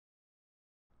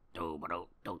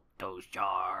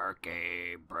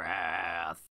Sharky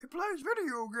Breath. He plays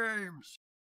video games.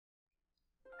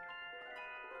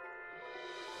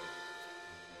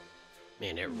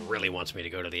 Man, it really wants me to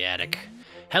go to the attic.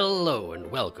 Hello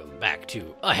and welcome back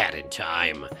to A Hat in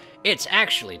Time. It's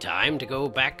actually time to go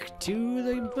back to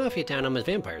the Mafia town. I'm a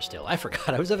vampire still. I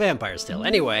forgot I was a vampire still.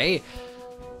 Anyway,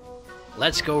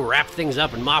 let's go wrap things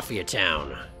up in Mafia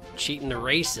town. Cheating the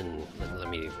race and let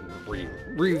me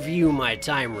review my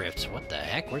time rifts. What the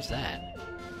heck? Where's that?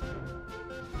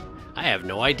 I have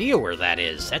no idea where that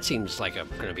is. That seems like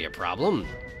gonna be a problem.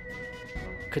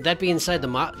 Could that be inside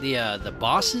the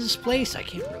boss's place? I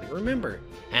can't really remember.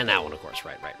 And that one, of course.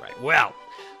 Right. Well,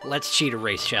 let's cheat a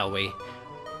race, shall we?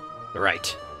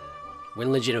 Right.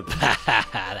 Win legitimate.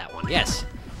 That one. Yes.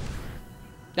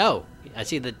 No. I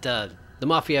see that the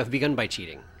Mafia have begun by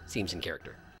cheating. Seems in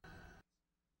character.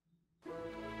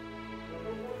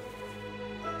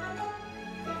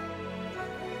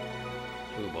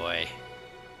 Oh boy.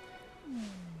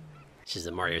 This is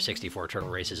the Mario 64 Turtle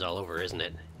Races all over, isn't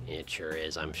it? It sure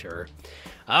is, I'm sure.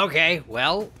 Okay,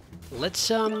 well, let's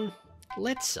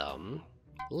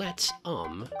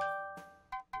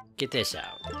get this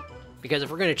out. Because if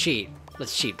we're gonna cheat,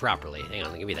 let's cheat properly. Hang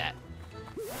on, give me that.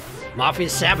 Mafia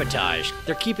sabotage.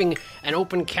 They're keeping an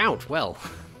open count. Well,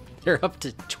 they're up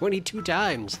to 22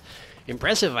 times.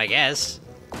 Impressive, I guess.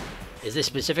 Is this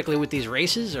specifically with these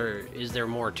races, or is there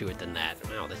more to it than that?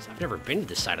 Wow, I've never been to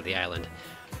this side of the island.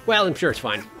 Well, I'm sure it's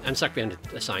fine. I'm stuck behind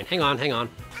a sign. Hang on.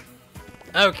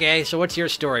 Okay, so what's your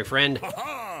story, friend?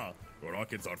 Ha-ha!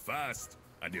 Rockets are fast,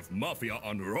 and if Mafia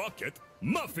on rocket,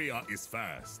 Mafia is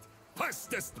fast.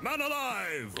 Fastest man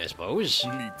alive! I suppose.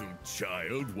 Little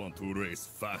child want to race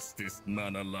fastest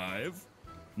man alive?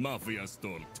 Mafia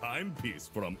stole timepiece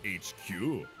from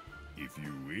HQ. If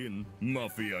you win,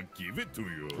 Mafia give it to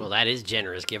you. Well, that is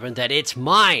generous, given that it's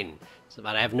mine. So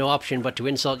I have no option but to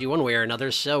insult you one way or another,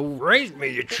 so raise me,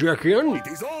 you chicken! It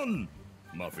is on!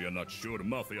 Mafia not sure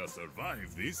Mafia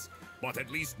survive this, but at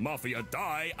least Mafia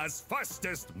die as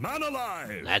fastest man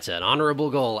alive! That's an honorable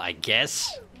goal, I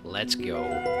guess. Let's go.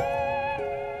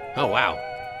 Oh, wow.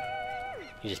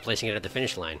 He's just placing it at the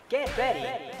finish line. Get ready.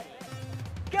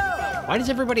 Go! Why does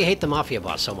everybody hate the Mafia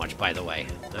boss so much, by the way?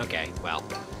 Okay, well,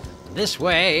 this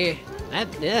way.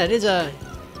 That is a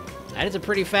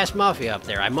pretty fast Mafia up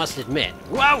there, I must admit.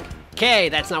 Whoa! Okay,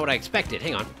 that's not what I expected.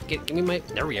 Hang on. Give me my...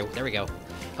 There we go.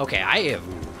 Okay, I am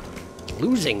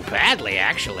losing badly,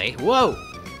 actually. Whoa!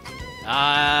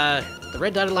 The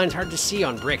red dotted line's hard to see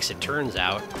on bricks, it turns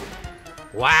out.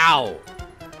 Wow!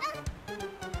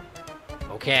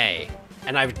 Okay.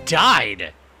 And I've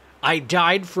died! I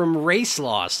died from race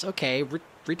loss. Okay,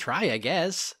 retry, I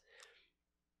guess.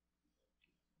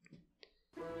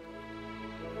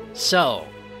 So,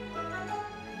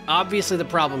 obviously the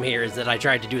problem here is that I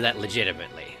tried to do that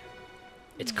legitimately.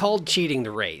 It's called cheating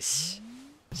the race.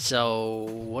 So,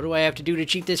 what do I have to do to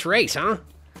cheat this race, huh?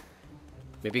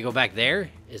 Maybe go back there?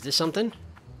 Is this something?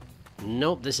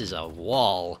 Nope, this is a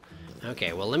wall.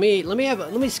 Okay, well let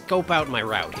me scope out my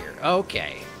route here.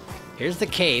 Okay. Here's the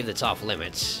cave that's off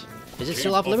limits. Is it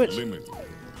still off limits?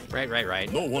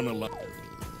 Right. No one allowed.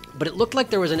 But it looked like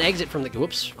there was an exit from the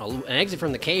an exit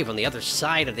from the cave on the other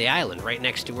side of the island, right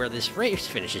next to where this race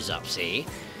finishes up, see?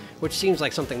 Which seems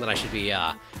like something that I should be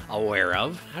aware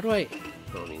of. How do I...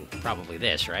 Well, I mean, probably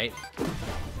this, right?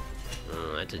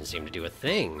 Oh, that didn't seem to do a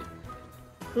thing.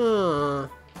 Huh.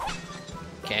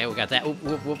 Okay, we got that.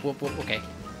 Whoop. Okay.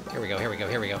 Here we go.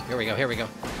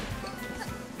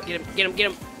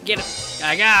 Get him.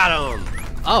 I got him.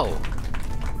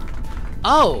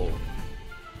 Oh.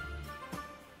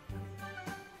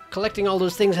 Collecting all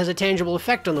those things has a tangible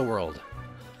effect on the world.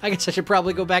 I guess I should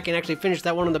probably go back and actually finish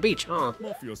that one on the beach, huh?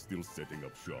 Mafia still setting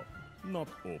up shop. Not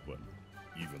open.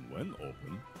 Even when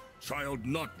open, child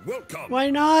not welcome. Why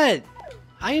not?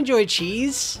 I enjoy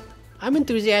cheese. I'm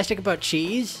enthusiastic about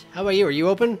cheese. How about you? Are you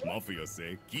open? Mafia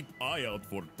say keep eye out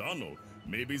for tunnel.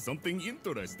 Maybe something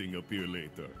interesting appear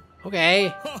later. Okay.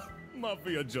 Ha!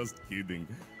 Mafia just kidding.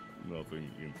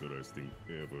 Nothing interesting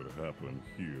ever happened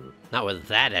here. Not with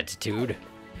that attitude.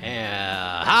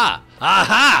 Ha!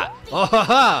 Aha! Oh ha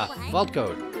ha! Vault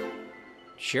code.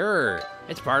 Sure,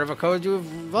 it's part of a code to a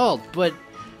vault, but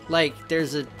like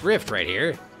there's a rift right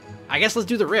here. I guess let's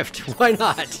do the rift. Why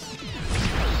not?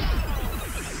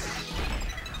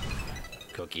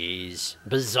 Cookies.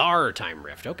 Bizarre time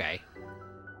rift. Okay.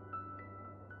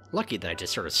 Lucky that I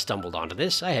just sort of stumbled onto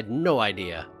this. I had no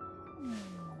idea.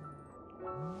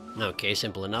 Okay,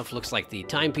 simple enough. Looks like the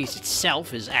timepiece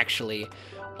itself is actually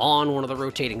on one of the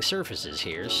rotating surfaces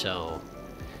here, so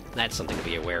That's something to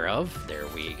be aware of. There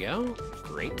we go.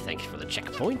 Great, thanks for the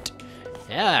checkpoint.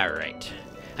 Alright.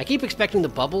 I keep expecting the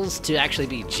bubbles to actually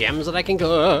be gems that I can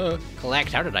go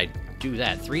collect. How did I do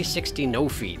that? 360 no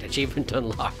feet. Achievement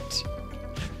unlocked.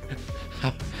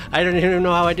 I don't even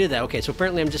know how I did that. Okay, so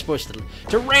apparently I'm just supposed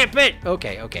to ramp it!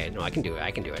 Okay, no, I can do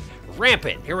it. Ramp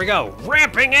it! Here we go!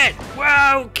 Ramping it!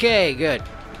 Whoa, okay, good.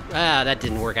 Ah, that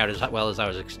didn't work out as well as I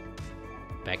was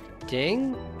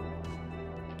expecting.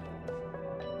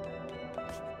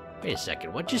 Wait a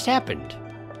second, what just happened?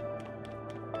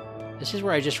 This is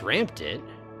where I just ramped it.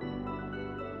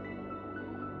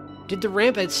 Did the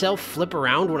ramp itself flip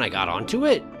around when I got onto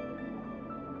it?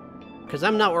 Because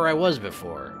I'm not where I was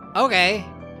before. Okay.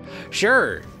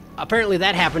 Sure. Apparently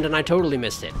that happened and I totally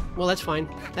missed it. Well, that's fine.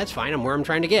 That's fine. I'm where I'm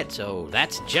trying to get, so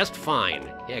that's just fine.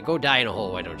 Yeah, go die in a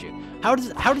hole, why don't you? How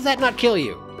does that not kill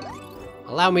you?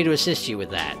 Allow me to assist you with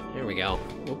that. There we go.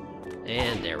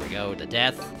 And there we go. The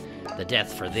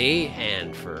death for thee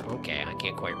and for... Okay, I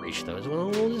can't quite reach those. Well,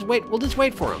 we'll just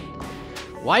wait for them.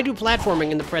 Why do platforming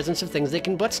in the presence of things that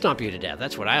can butt stomp you to death?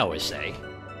 That's what I always say.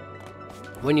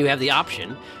 When you have the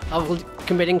option of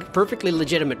committing perfectly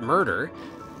legitimate murder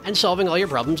and solving all your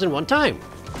problems in one time.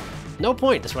 No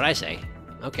point, that's what I say.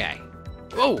 Okay.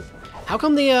 Whoa! How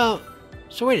come the,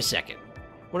 So wait a second.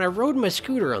 When I rode my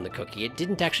scooter on the cookie, it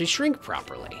didn't actually shrink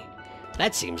properly.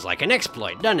 That seems like an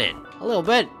exploit, doesn't it? A little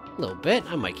bit.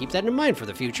 I might keep that in mind for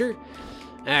the future.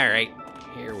 Alright,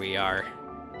 here we are.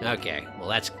 Okay, well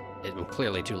that's... I'm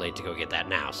clearly too late to go get that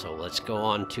now, so let's go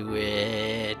on to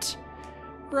it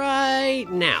right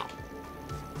now.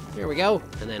 Here we go,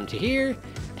 and then to here,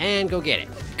 and go get it.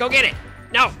 Go get it!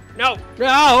 No!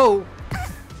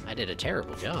 I did a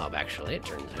terrible job, actually, it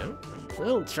turns out.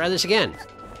 Well, let's try this again.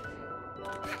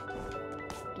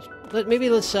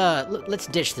 Maybe let's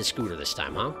ditch the scooter this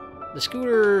time, huh? The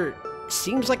scooter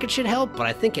seems like it should help, but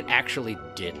I think it actually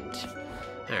didn't.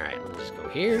 Alright, let's go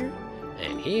here,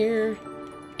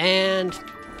 and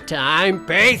time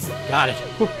pace. Got it.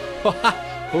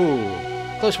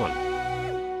 Ooh, close one.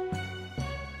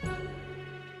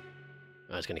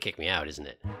 Oh, it's gonna kick me out, isn't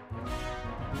it?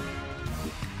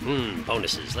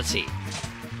 Bonuses. Let's see.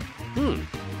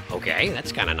 Okay,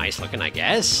 that's kind of nice looking, I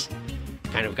guess.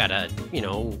 Kind of got a,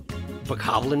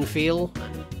 bokoblin feel.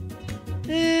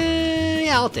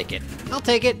 Yeah, I'll take it. I'll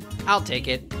take it.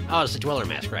 Oh, it's the Dweller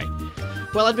Mask, right?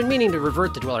 Well, I've been meaning to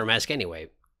revert the Dweller Mask anyway.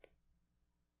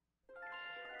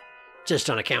 Just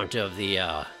on account of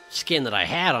the skin that I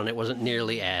had on it wasn't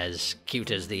nearly as cute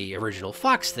as the original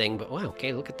Fox thing, but wow,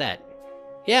 okay, look at that.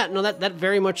 Yeah, no, that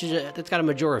very much is that's got a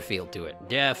Majora feel to it,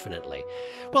 definitely.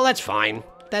 Well, that's fine.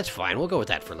 We'll go with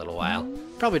that for a little while.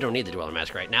 Probably don't need the Dweller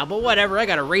Mask right now, but whatever, I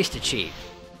got a race to cheat.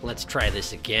 Let's try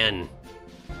this again.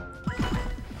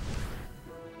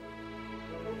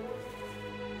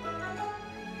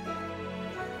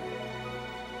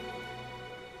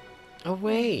 Oh,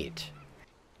 wait.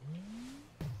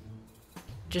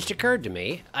 Just occurred to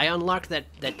me, I unlocked that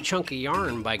chunk of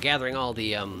yarn by gathering all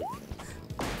the,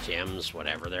 gems,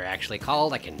 whatever they're actually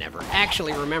called. I can never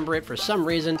actually remember it for some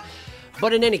reason.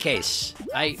 But in any case,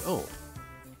 oh.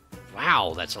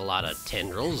 Wow, that's a lot of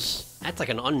tendrils. That's like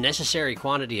an unnecessary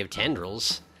quantity of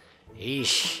tendrils.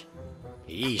 Eesh.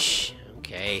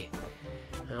 Okay.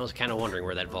 I was kind of wondering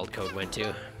where that vault code went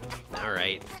to.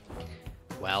 Alright.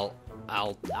 Well,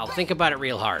 I'll think about it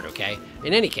real hard, okay?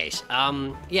 In any case,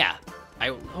 yeah.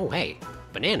 Oh, hey,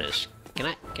 bananas. Can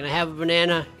I have a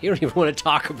banana? You don't even want to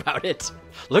talk about it.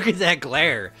 Look at that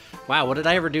glare. Wow, what did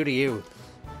I ever do to you?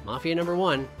 Mafia number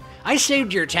 1. I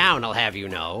saved your town, I'll have you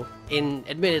know, in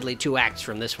admittedly 2 acts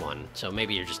from this one, so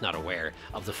maybe you're just not aware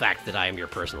of the fact that I am your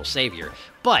personal savior.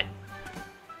 But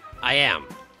I am.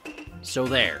 So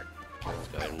there. Let's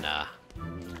go ahead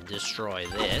and destroy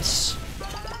this.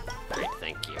 Great,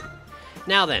 thank you.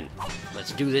 Now then,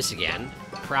 let's do this again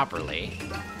properly.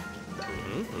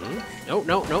 Nope.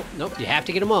 You have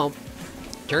to get them all.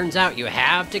 Turns out you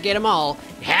have to get them all.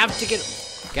 You have to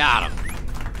get... Got them.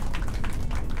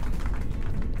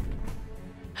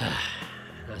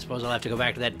 I suppose I'll have to go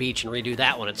back to that beach and redo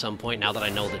that one at some point now that I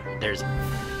know that there's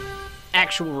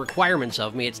actual requirements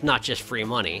of me. It's not just free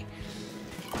money.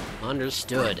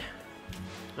 Understood.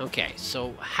 Okay,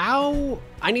 so how...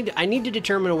 I need to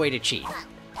determine a way to cheat.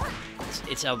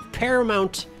 It's of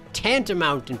paramount,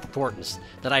 tantamount importance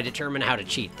that I determine how to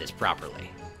cheat this properly.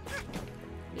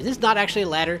 Is this not actually a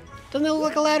ladder? Doesn't it look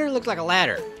like a ladder? It looks like a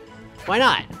ladder. Why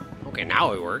not? Okay,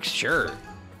 now it works, sure.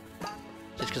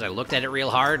 Just because I looked at it real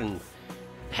hard and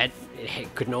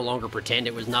could no longer pretend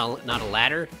it was not a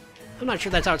ladder? I'm not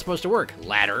sure that's how it's supposed to work.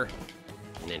 Ladder.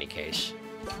 In any case,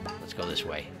 let's go this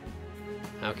way.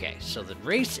 Okay, so the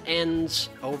race ends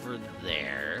over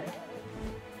there.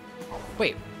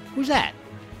 Wait, who's that?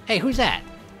 Hey, who's that?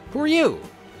 Who are you?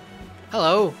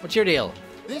 Hello, what's your deal?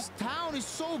 This town is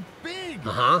so big.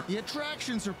 Uh-huh. The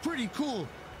attractions are pretty cool.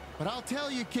 But I'll tell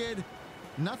you, kid,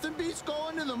 nothing beats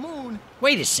going to the moon.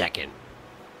 Wait a second.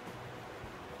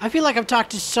 I feel like I've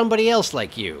talked to somebody else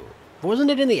like you. Wasn't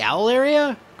it in the owl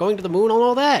area? Going to the moon and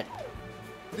all that?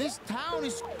 This town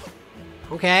is...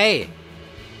 Okay.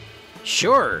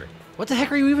 Sure. What the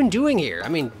heck are you even doing here? I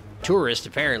mean, tourist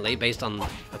apparently, based on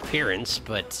appearance,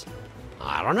 but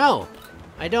I don't know.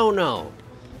 I don't know.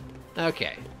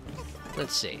 Okay.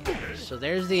 Let's see. So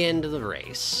there's the end of the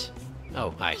race.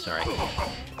 Oh, hi, sorry.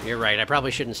 You're right, I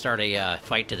probably shouldn't start a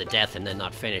fight to the death and then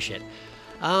not finish it.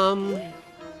 Oh,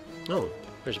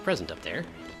 there's a present up there.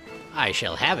 I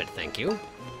shall have it, thank you.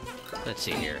 Let's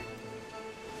see here.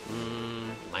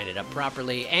 Line it up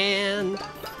properly, and...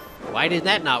 Why did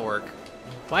that not work?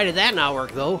 Why did that not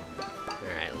work, though?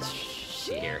 Alright, let's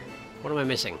see here. What am I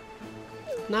missing?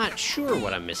 Not sure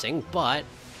what I'm missing, but...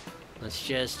 Let's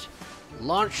just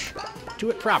launch to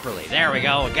it properly. There we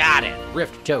go, got it!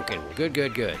 Rift token. Good,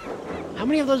 good, good. How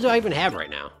many of those do I even have right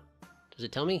now? Does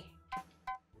it tell me?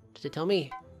 Does it tell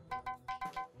me?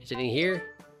 Is it in here?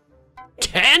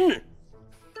 10?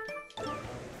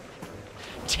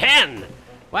 10!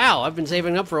 Wow, I've been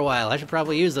saving up for a while. I should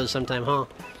probably use those sometime, huh?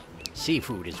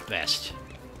 Seafood is best.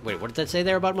 Wait, what did that say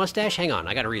there about mustache? Hang on,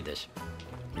 I gotta read this.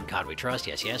 In God we trust.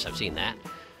 Yes, yes, I've seen that.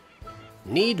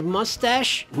 Need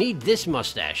mustache? Need this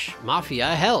mustache.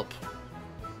 Mafia, help.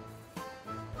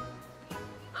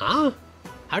 Huh?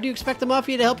 How do you expect the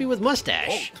Mafia to help you with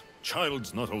mustache? Halt!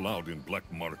 Child's not allowed in black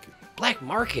market. Black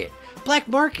market? Black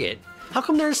market? How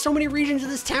come there's so many regions of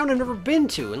this town I've never been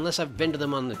to? Unless I've been to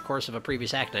them on the course of a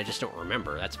previous act and I just don't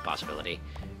remember. That's a possibility.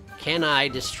 Can I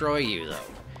destroy you, though?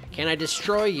 Can I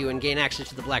destroy you and gain access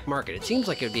to the black market? It seems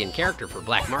like it would be in character for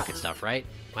black market stuff, right?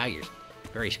 Wow, you're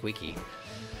very squeaky.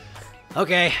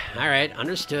 Okay, alright,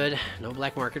 understood. No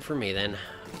black market for me, then.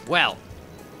 Well.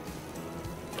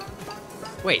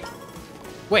 Wait.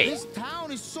 Wait. This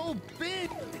town is so big.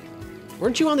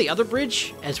 Weren't you on the other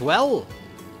bridge as well?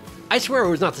 I swear it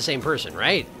was not the same person,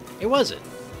 right? It wasn't.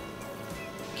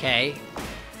 Okay.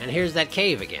 And here's that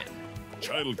cave again.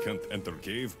 Child can't enter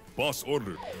cave. Boss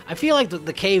ordered. I feel like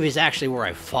the cave is actually where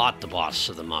I fought the boss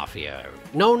of the Mafia.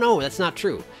 No, that's not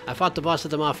true. I fought the boss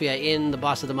of the Mafia in the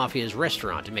boss of the Mafia's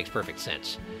restaurant. It makes perfect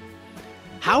sense.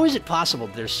 How is it possible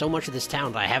that there's so much of this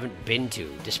town that I haven't been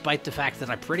to, despite the fact that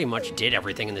I pretty much did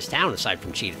everything in this town aside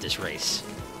from cheat at this race?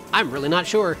 I'm really not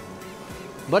sure.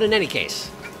 But in any case,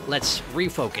 let's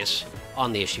refocus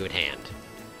on the issue at hand.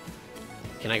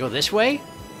 Can I go this way?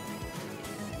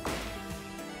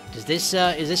 Is this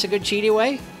a good cheaty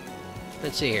way?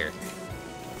 Let's see here.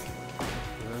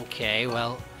 Okay,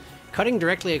 well, cutting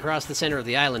directly across the center of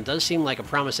the island does seem like a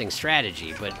promising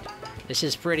strategy, but this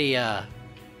is pretty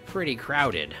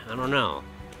crowded. I don't know.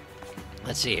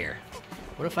 Let's see here.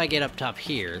 What if I get up top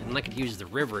here, and I could use the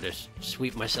river to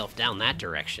sweep myself down that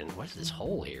direction? What's this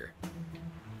hole here?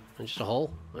 It's just a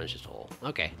hole? Oh, it's just a hole.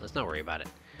 Okay, let's not worry about it.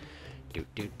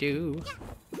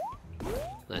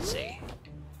 Let's see.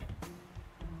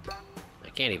 I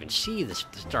can't even see the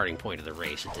starting point of the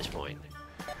race at this point.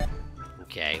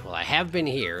 Okay, well I have been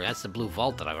here. That's the blue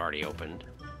vault that I've already opened.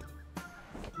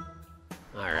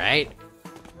 Alright.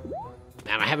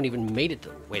 Man, I haven't even made it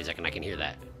to... Wait a second, I can hear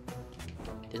that.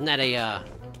 Isn't that a,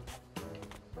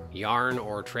 yarn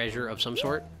or treasure of some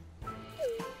sort?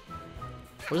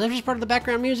 Was that just part of the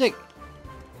background music?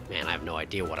 Man, I have no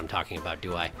idea what I'm talking about,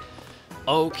 do I?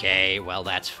 Okay, well,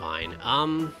 that's fine.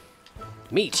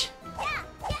 Meat.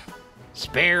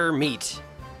 Spare meat.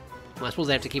 Well, I suppose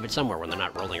they have to keep it somewhere when they're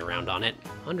not rolling around on it.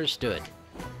 Understood.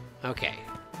 Okay.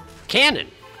 Cannon!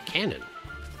 Cannon.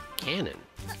 Cannon.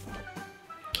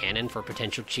 Cannon for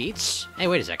potential cheats. Hey,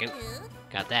 wait a second.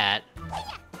 Got that.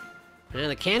 Now,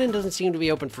 the cannon doesn't seem to be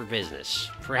open for business.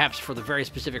 Perhaps for the very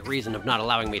specific reason of not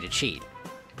allowing me to cheat.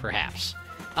 Perhaps.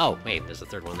 Oh, wait, there's a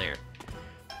third one there.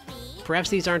 Perhaps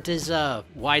these aren't as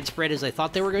widespread as I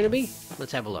thought they were going to be?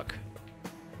 Let's have a look.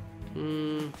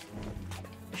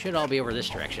 Should all be over this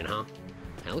direction, huh?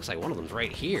 And it looks like one of them's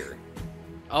right here.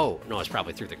 Oh, no, it's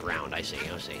probably through the ground. I see.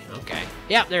 Okay.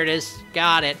 Yep, there it is.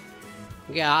 Got it.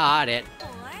 Got it.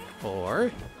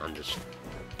 Four.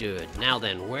 Understood. Now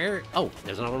then, where... Oh,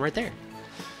 there's another one right there.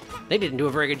 They didn't do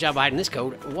a very good job hiding this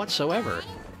code whatsoever.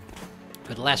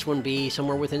 Could the last one be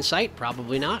somewhere within sight?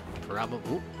 Probably not.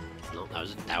 Probably... No,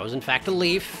 that was in fact a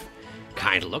leaf.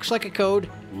 Kinda looks like a code.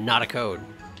 Not a code.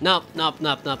 Nope.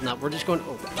 We're just going...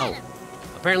 Oh.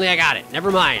 Apparently I got it. Never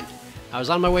mind. I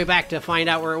was on my way back to find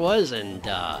out where it was, and,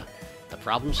 The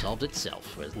problem solved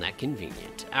itself. Wasn't that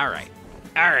convenient? Alright.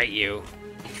 Alright, you.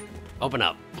 Open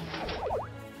up.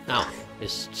 Oh,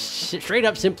 it's straight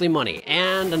up simply money.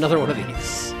 And another one of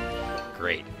these.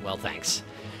 Great. Well, thanks.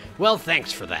 Well,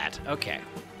 thanks for that. Okay.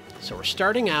 So we're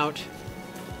starting out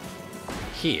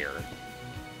here.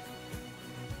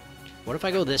 What if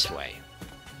I go this way?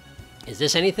 Is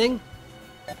this anything?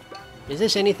 Is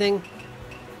this anything?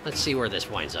 Let's see where this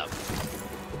winds up.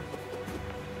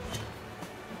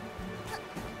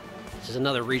 This is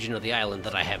another region of the island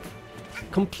that I have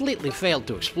completely failed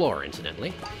to explore,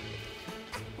 incidentally.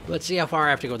 Let's see how far I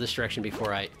have to go this direction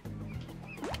before I...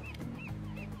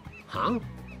 Huh?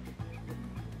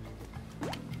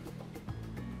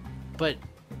 But...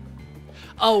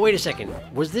 Oh, wait a second.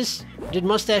 Was this... Did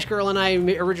Mustache Girl and I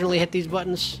originally hit these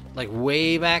buttons? Like,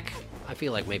 way back? I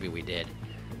feel like maybe we did.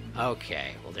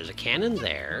 Okay. Well, there's a cannon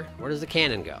there. Where does the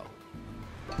cannon go?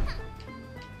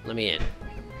 Let me in.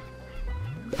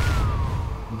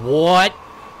 What?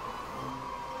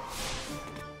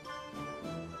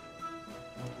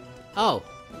 Oh.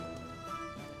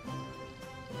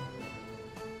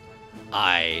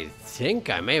 I think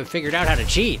I may have figured out how to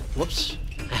cheat. Whoops.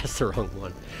 That's the wrong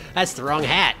one. That's the wrong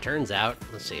hat, turns out.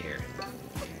 Let's see here.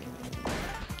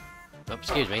 Oh,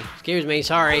 excuse me. Excuse me.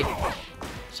 Sorry.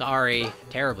 Sorry.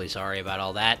 Terribly sorry about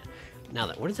all that. Now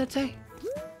that... What does that say?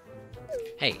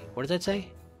 Hey, what does that say?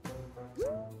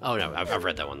 Oh, no. I've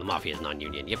read that one. The Mafia is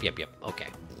non-union. Yep, yep, yep. Okay.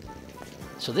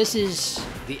 So this is...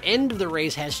 The end of the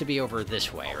race has to be over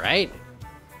this way, right?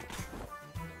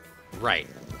 Right.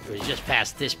 It was just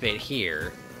past this bit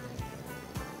here.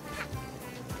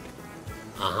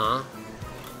 Uh-huh.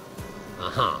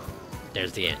 Uh-huh.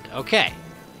 There's the end. Okay.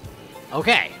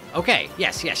 Okay. Okay.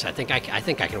 Yes, yes. I think I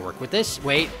can work with this.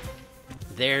 Wait.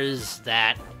 There's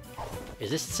that. Is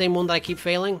this the same one that I keep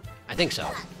failing? I think so.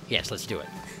 Yes, let's do it.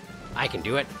 I can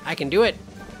do it. I can do it.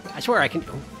 I swear I can.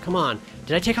 Oh, come on.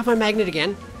 Did I take off my magnet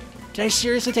again? Did I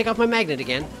seriously take off my magnet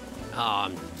again?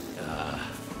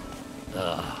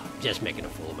 Just making a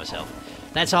fool of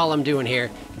myself. That's all I'm doing here.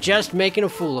 Just making a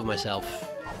fool of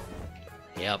myself.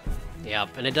 Yep.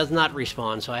 Yep. And it does not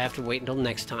respawn, so I have to wait until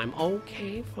next time.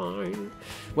 Okay, fine.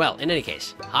 Well, in any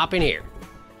case, hop in here.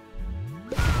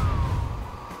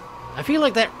 I feel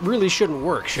like that really shouldn't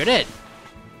work, should it?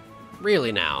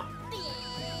 Really now.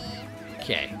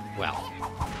 Okay, well.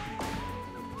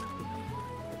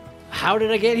 How did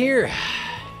I get here?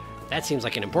 That seems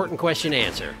like an important question to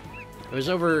answer. It was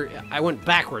over... I went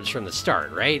backwards from the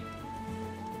start, right?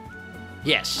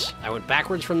 Yes, I went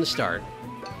backwards from the start.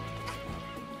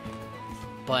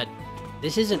 But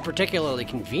this isn't particularly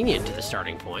convenient to the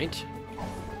starting point.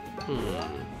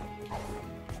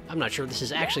 I'm not sure this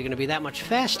is actually going to be that much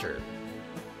faster,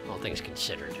 all things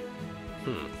considered.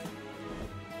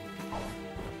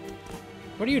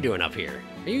 What are you doing up here?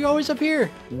 Are you always up here?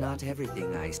 Not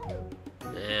everything I...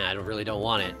 I really don't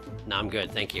want it. No, I'm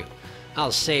good, thank you.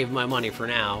 I'll save my money for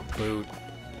now. Boot.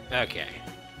 Okay.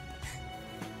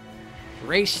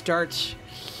 Race starts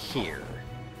here.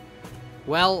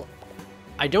 Well,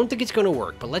 I don't think it's going to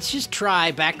work, but let's just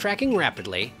try backtracking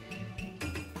rapidly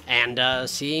and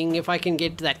seeing if I can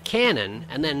get to that cannon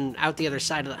and then out the other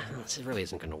side of the... This really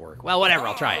isn't going to work. Well, whatever,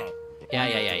 I'll try it.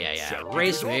 Yeah.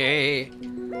 Race me.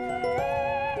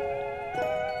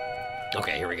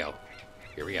 Okay, here we go.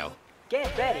 Here we go.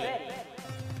 Get ready.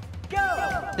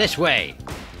 Go! This way.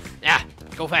 Ah,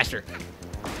 go faster.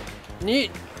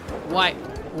 Why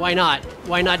not?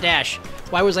 Why not dash?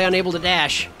 Why was I unable to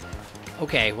dash?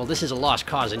 Okay, well this is a lost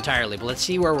cause entirely, but let's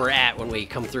see where we're at when we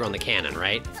come through on the cannon,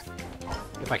 right?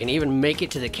 If I can even make it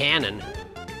to the cannon.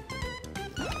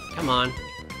 Come on.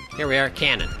 Here we are,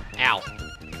 cannon. Ow.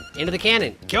 Into the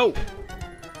cannon. Go!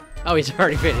 Oh, he's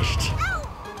already finished.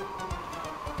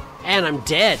 And I'm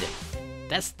dead.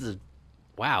 That's the...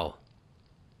 Wow.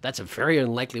 That's a very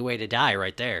unlikely way to die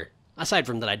right there. Aside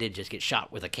from that, I did just get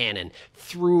shot with a cannon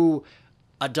through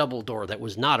a double door that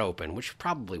was not open, which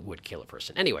probably would kill a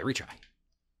person. Anyway, retry.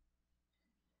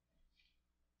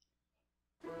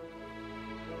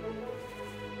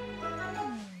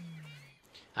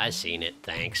 I've seen it,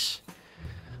 thanks.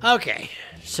 Okay,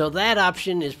 so that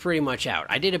option is pretty much out.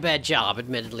 I did a bad job,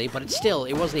 admittedly, but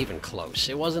it wasn't even close.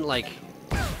 It wasn't like...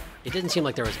 It didn't seem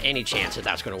like there was any chance that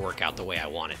that's going to work out the way I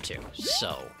want it to.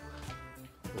 So,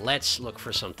 let's look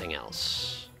for something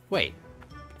else. Wait.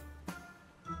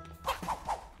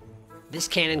 This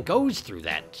cannon goes through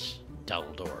that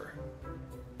double door.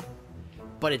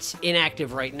 But it's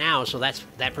inactive right now, so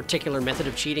that particular method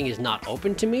of cheating is not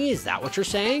open to me? Is that what you're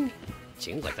saying? It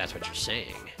seems like that's what you're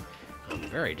saying. I'm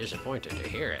very disappointed to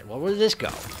hear it. Well, where does this go?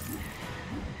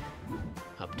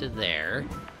 Up to there.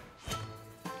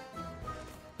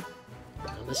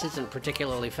 Well, this isn't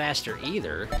particularly faster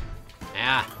either.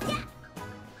 Ah,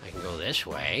 I can go this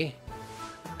way.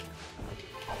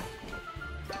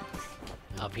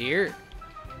 Up here.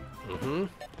 Mm-hmm.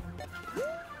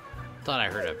 Thought I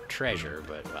heard a treasure,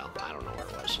 but, well, I don't know where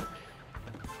it was.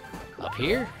 Up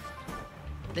here?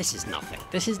 This is nothing.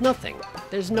 This is nothing.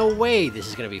 There's no way this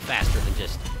is going to be faster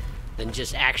than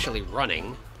just actually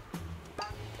running.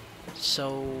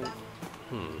 So,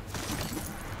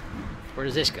 where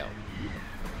does this go?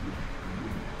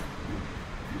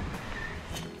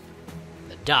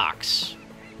 The docks.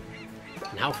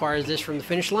 And how far is this from the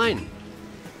finish line?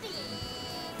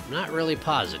 I'm not really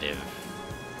positive.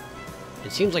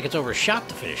 It seems like it's overshot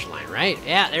the finish line, right?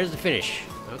 Yeah, there's the finish.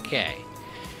 Okay.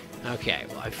 Okay,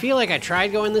 well, I feel like I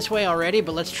tried going this way already,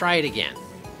 but let's try it again.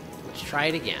 Let's try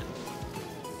it again.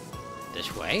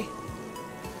 This way.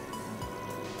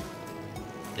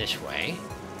 This way.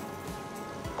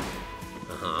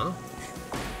 Uh-huh.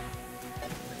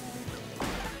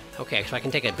 Okay, so I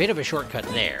can take a bit of a shortcut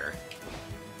there.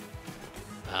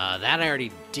 That I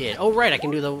already did. Oh, right, I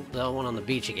can do the one on the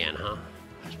beach again, huh?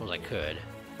 I suppose I could.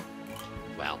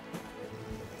 Well,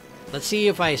 let's see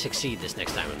if I succeed this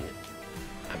next time.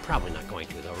 I'm probably not going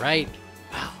to, though, right?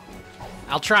 Well,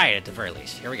 I'll try it at the very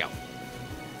least. Here we go.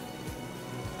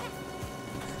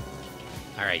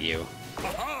 All right, you.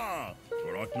 Aha!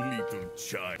 Rotten little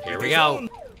child. Here we go.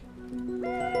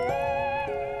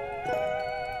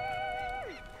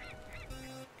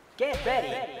 Get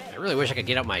ready. I really wish I could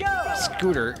get up my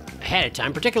scooter ahead of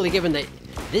time, particularly given that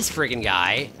this friggin'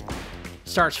 guy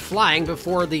starts flying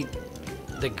before the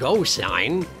go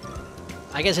sign.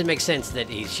 I guess it makes sense that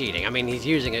he's cheating. I mean, he's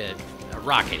using a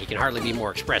rocket. He can hardly be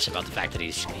more expressive about the fact that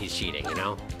he's cheating, you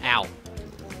know? Ow.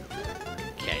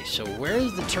 Okay, so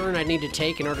where's the turn I need to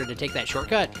take in order to take that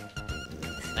shortcut?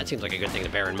 That seems like a good thing to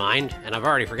bear in mind, and I've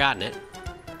already forgotten it.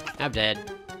 I'm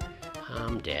dead.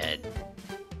 I'm dead.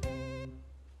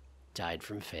 Died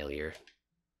from failure.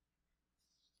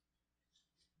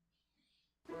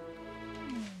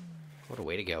 What a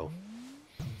way to go.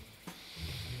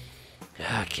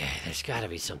 Okay, there's gotta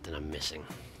be something I'm missing.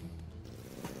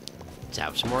 Let's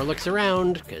have some more looks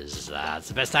around, because that's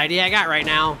the best idea I got right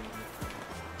now.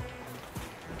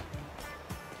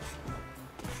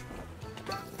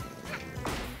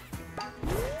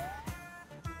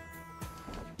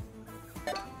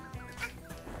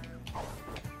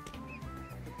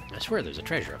 I swear there's a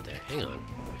treasure up there. Hang on.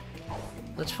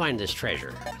 Let's find this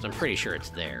treasure, because I'm pretty sure it's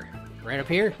there. Right up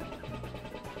here?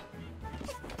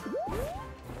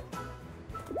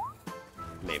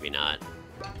 Maybe not.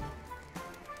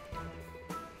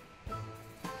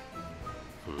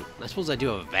 I suppose I do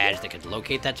have a badge that could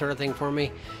locate that sort of thing for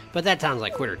me, but that sounds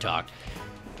like quitter talk.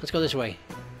 Let's go this way.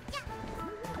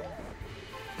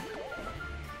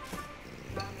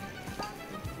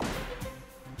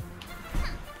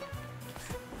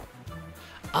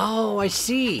 Oh, I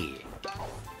see.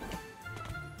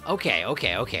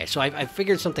 Okay. So I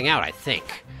figured something out, I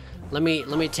think. Let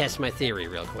me test my theory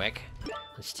real quick.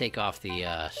 Let's take off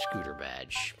the scooter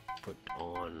badge. Put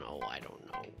on, oh, I don't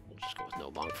know. We'll just go with no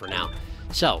bonk for now.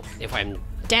 So, if I'm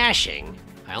dashing,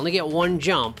 I only get one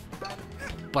jump,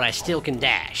 but I still can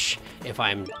dash. If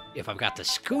I've got the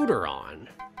scooter on,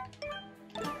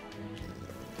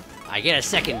 I get a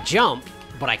second jump,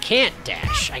 but I can't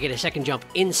dash. I get a second jump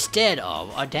instead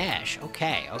of a dash.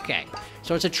 Okay.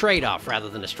 So it's a trade-off rather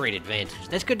than a straight advantage.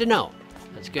 That's good to know.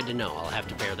 That's good to know. I'll have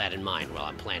to bear that in mind while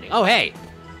I'm planning. Oh, hey!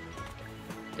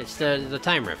 It's the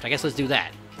time rift. I guess let's do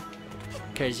that.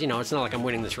 Because, you know, it's not like I'm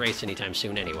winning this race anytime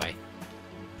soon anyway.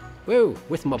 Woo!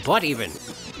 With my butt even.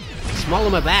 Small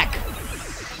on my back.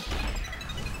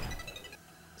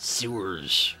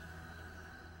 Sewers.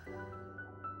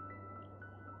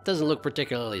 Doesn't look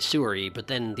particularly sewery, but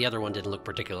then the other one didn't look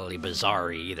particularly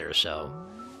bizarre either, so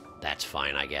that's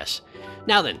fine, I guess.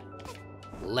 Now then,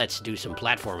 let's do some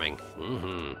platforming.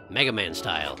 Mega Man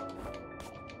style.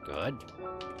 Good.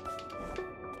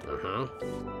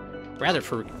 Rather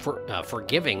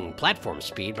forgiving platform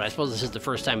speed, but I suppose this is the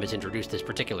first time it's introduced this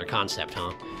particular concept,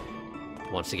 huh?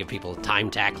 Wants to give people time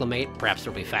to acclimate. Perhaps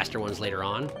there'll be faster ones later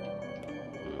on.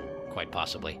 Quite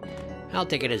possibly. I'll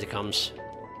take it as it comes.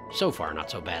 So far,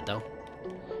 not so bad, though.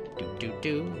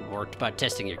 More about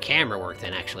testing your camera work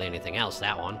than actually anything else,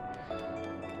 that one.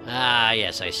 Ah,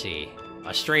 yes, I see.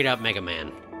 A straight-up Mega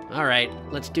Man. Alright,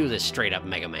 let's do this straight-up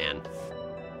Mega Man.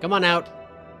 Come on out.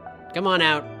 Come on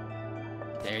out.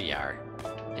 There you are.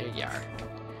 There you are.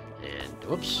 And,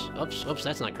 oops,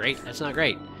 that's not great. That's not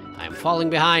great. I'm falling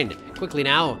behind. Quickly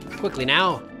now. Quickly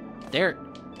now. There.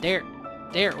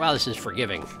 Wow, this is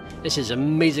forgiving. This is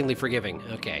amazingly forgiving.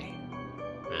 Okay.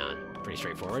 pretty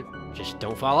straightforward. Just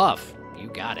don't fall off. You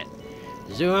got it.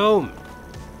 Zoom!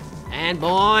 And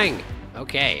boing!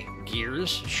 Okay, gears,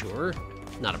 sure.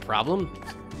 Not a problem.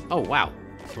 Oh, wow.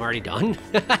 I'm already done?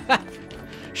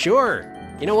 Sure.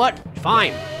 You know what?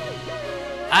 Fine.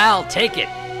 I'll take it.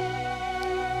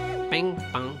 Bing,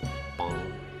 bong,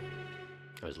 bong.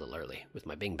 I was a little early with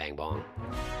my bing, bang, bong.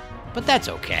 But that's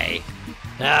okay.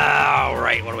 All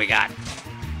right, what do we got?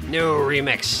 New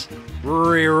remix.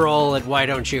 Reroll it, why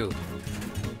don't you?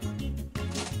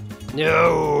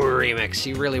 No remix.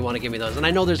 You really want to give me those. And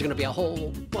I know there's going to be a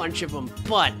whole bunch of them,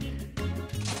 but...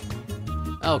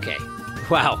 Okay.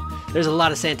 Wow. There's a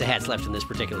lot of Santa hats left in this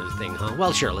particular thing, huh?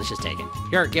 Well, sure. Let's just take it.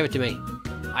 Here, give it to me.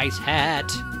 Ice hat.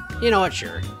 You know what?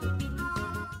 Sure.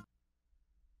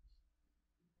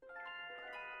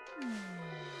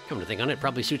 Come to think on it,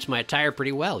 probably suits my attire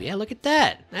pretty well. Yeah, look at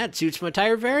that. That suits my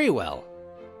attire very well.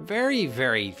 Very,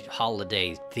 very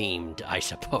holiday-themed, I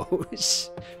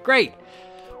suppose. Great.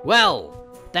 Well,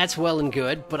 that's well and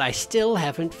good, but I still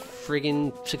haven't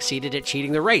friggin' succeeded at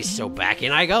cheating the race, so back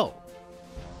in I go.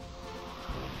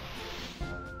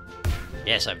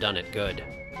 Yes, I've done it. Good.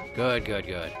 Good, good,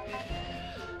 good.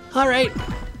 All right.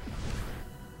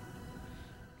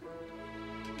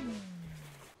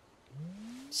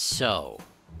 So,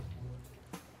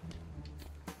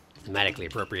 thematically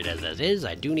appropriate as that is,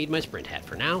 I do need my sprint hat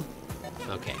for now.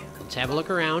 Okay, let's have a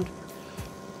look around.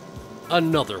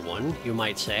 Another one, you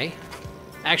might say.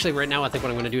 Actually, right now, I think what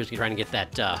I'm going to do is try and get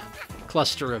that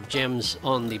cluster of gems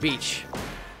on the beach.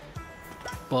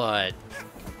 But,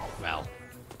 well,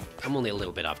 I'm only a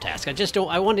little bit off task.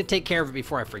 I want to take care of it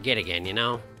before I forget again, you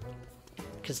know?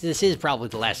 Because this is probably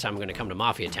the last time I'm going to come to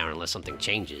Mafia Town unless something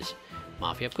changes.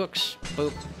 Mafia cooks.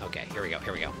 Boop. Okay, here we go,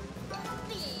 here we go.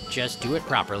 Just do it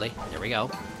properly. There we go.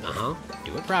 Uh-huh.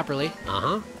 Do it properly.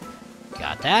 Uh-huh.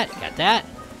 Got that, got that.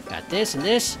 Got this and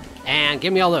this. And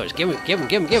give me all those. Give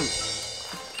them.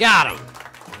 Got them.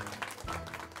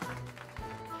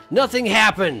 Nothing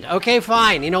happened. Okay,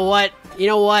 fine. You know what?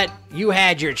 You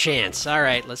had your chance. All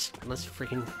right, let's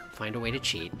freaking find a way to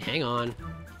cheat. Hang on.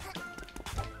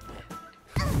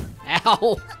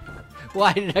 Ow!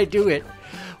 Why did I do it?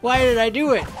 Why did I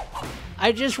do it?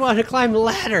 I just want to climb the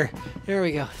ladder. There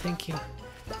we go. Thank you.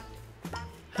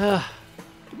 A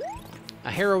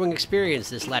harrowing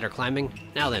experience, this ladder climbing.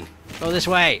 Now then, go this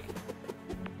way.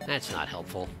 That's not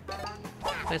helpful.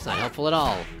 That's not helpful at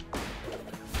all.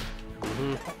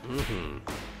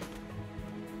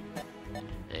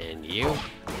 And you.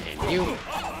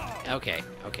 Okay.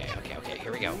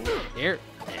 Here we go. Here,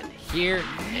 and here,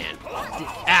 and...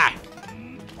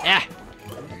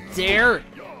 There!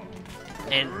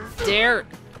 And there!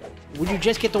 Would you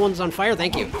just get the ones on fire?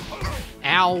 Thank you.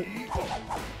 Ow!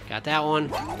 Got that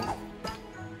one.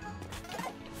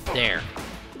 There.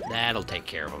 That'll take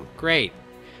care of them. Great.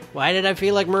 Why did I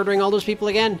feel like murdering all those people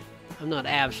again? I'm not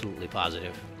absolutely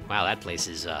positive. Wow, that place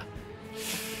is,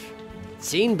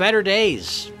 seen better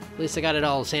days. At least I got it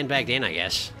all sandbagged in, I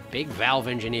guess. Big Valve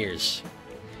engineers.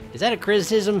 Is that a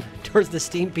criticism towards the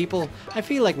Steam people? I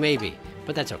feel like maybe,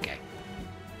 but that's okay.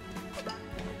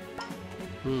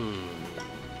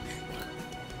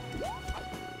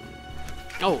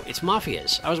 Oh, it's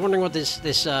Mafia's. I was wondering what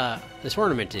this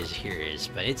ornament is,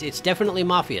 but it's definitely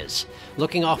Mafia's.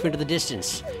 Looking off into the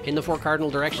distance in the 4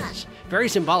 cardinal directions. Very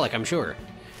symbolic, I'm sure.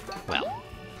 Well,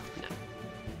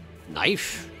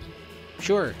 knife?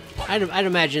 Sure. I'd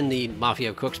imagine the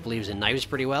Mafia of Cooks believes in knives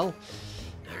pretty well.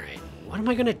 Alright, what am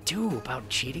I gonna do about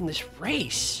cheating this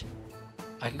race?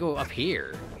 I can go up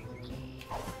here.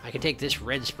 I can take this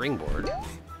red springboard.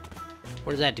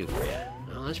 What does that do for you?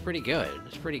 Oh, that's pretty good.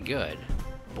 That's pretty good.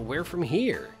 But where from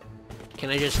here? Can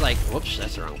I just, like... Whoops,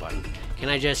 that's the wrong button. Can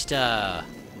I just,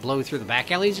 blow through the back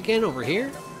alleys again over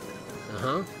here?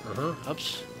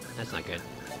 Oops. That's not good.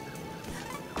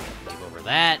 Leave over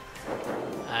that.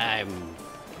 I'm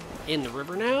in the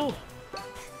river now.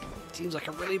 Seems like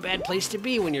a really bad place to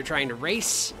be when you're trying to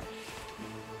race.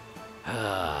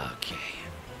 Okay.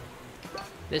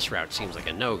 This route seems like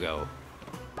a no-go.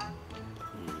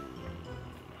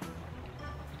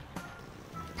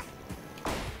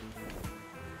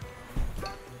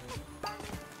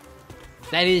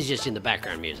 That is just in the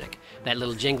background music. That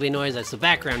little jingly noise, that's the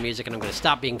background music, and I'm going to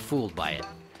stop being fooled by it.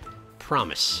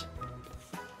 Promise.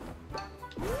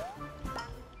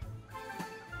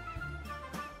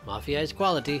 Mafia is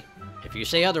quality. If you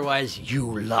say otherwise,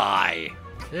 you lie.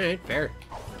 Alright, fair.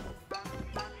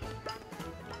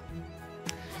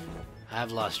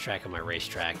 I've lost track of my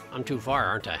racetrack. I'm too far,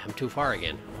 aren't I? I'm too far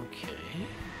again. Okay.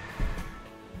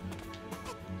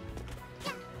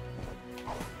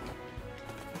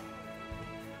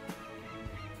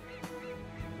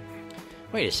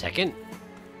 Wait a second.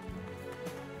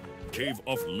 Cave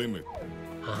off limit.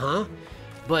 Uh-huh.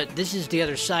 But this is the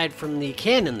other side from the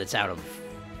cannon that's out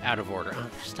of order. Oh,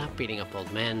 stop beating up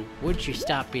old men. Would you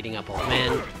stop beating up old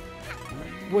men?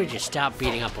 Would you stop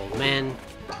beating up old men?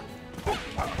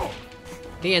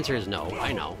 The answer is no,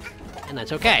 I know. And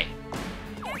that's okay.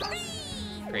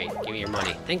 Great, give me your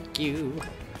money. Thank you.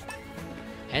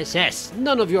 SS,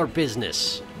 none of your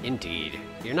business. Indeed.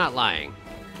 You're not lying.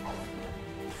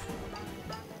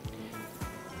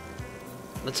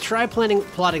 Let's try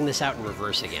plotting this out in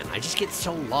reverse again. I just get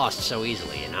so lost so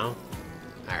easily, you know?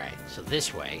 Alright, so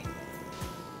this way.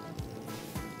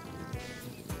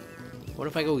 What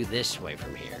if I go this way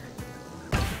from here?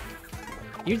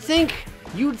 You'd think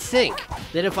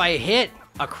that if I hit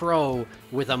a crow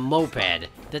with a moped,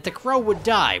 that the crow would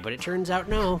die, but it turns out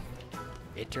no.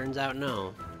 It turns out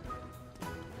no.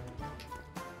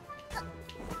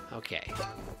 Okay.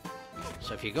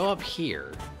 So if you go up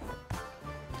here,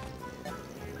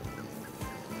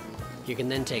 you can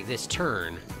then take this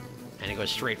turn, and it goes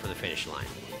straight for the finish line.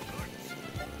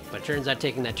 But it turns out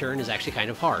taking that turn is actually kind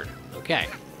of hard. Okay.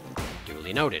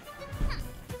 Duly noted.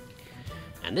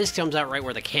 And this comes out right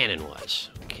where the cannon was.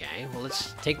 Okay, well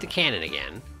let's take the cannon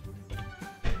again.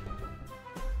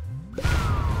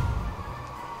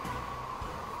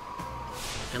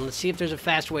 And let's see if there's a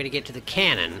fast way to get to the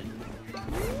cannon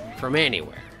from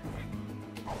anywhere.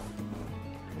 I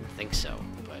don't think so,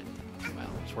 but, well,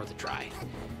 it's worth a try.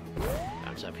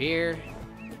 Bounce up here.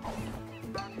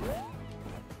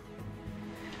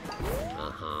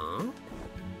 Uh-huh.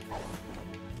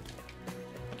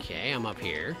 Okay, I'm up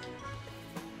here.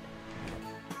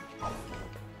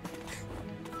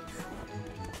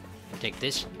 Take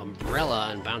this umbrella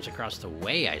and bounce across the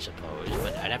way, I suppose,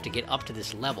 but I'd have to get up to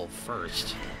this level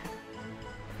first.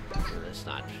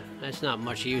 That's not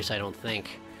much use, I don't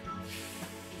think.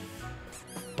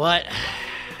 But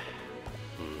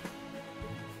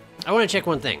I want to check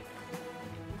one thing.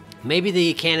 Maybe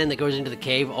the cannon that goes into the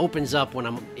cave opens up when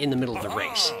I'm in the middle of the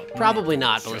race. Probably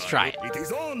not, but let's try it. It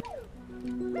is on.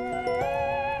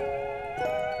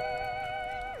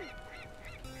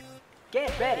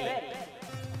 Get ready.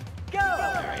 Go!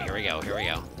 Alright, here we go, here we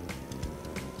go.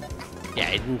 Yeah,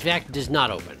 it in fact does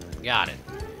not open. Got it.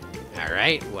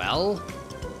 Alright, well.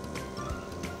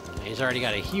 He's already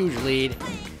got a huge lead.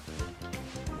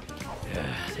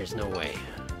 There's no way.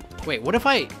 Wait, what if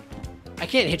I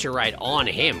can't hitch a ride on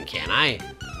him, can I?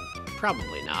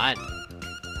 Probably not.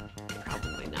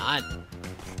 Probably not.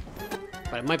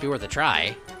 But it might be worth a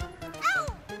try.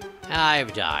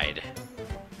 I've died.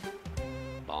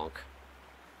 Bonk.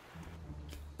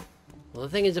 Well, the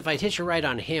thing is, if I hitch a ride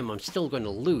on him, I'm still going to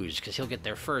lose, because he'll get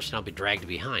there first and I'll be dragged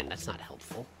behind. That's not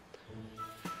helpful.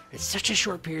 It's such a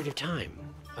short period of time.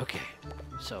 Okay,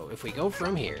 so if we go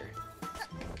from here,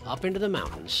 up into the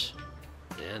mountains,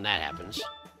 and that happens.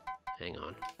 Hang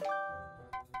on.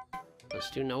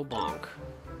 Let's do no bonk.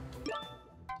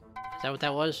 Is that what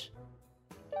that was?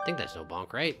 I think that's no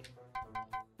bonk, right?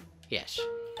 Yes.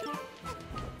 Yeah,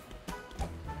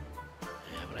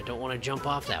 but I don't want to jump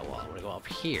off that wall. I want to go up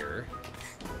here.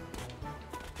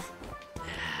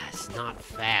 It's not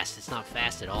fast. It's not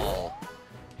fast at all.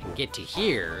 I can get to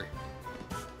here.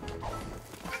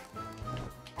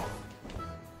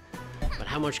 But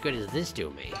how much good does this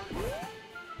do me?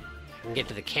 I can get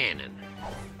to the cannon.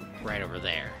 Right over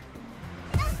there.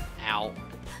 Ow.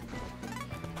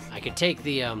 I could take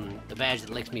the badge that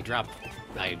lets me drop...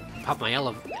 I pop my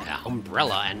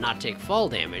umbrella and not take fall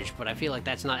damage, but I feel like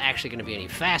that's not actually going to be any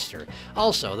faster.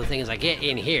 Also, the thing is, I get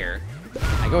in here,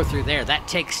 I go through there, that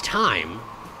takes time.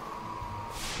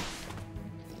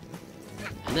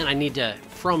 And then I need to,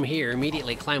 from here,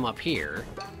 immediately climb up here.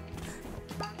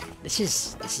 This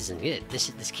isn't it.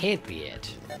 This can't be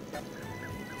it.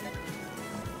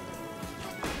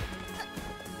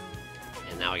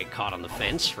 And now I get caught on the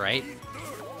fence, right?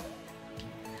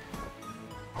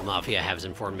 The Mafia has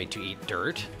informed me to eat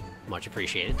dirt. Much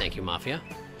appreciated. Thank you, Mafia.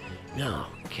 No.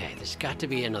 Okay, there's got to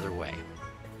be another way.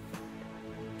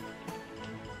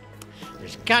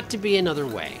 There's got to be another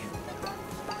way.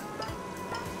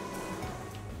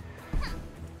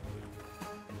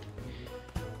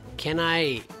 Can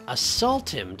I assault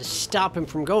him to stop him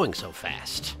from going so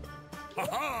fast?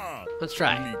 Ha-ha! Let's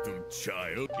try. Little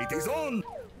child, it is on.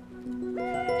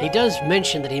 He does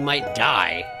mention that he might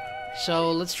die,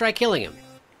 so let's try killing him.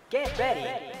 Get ready.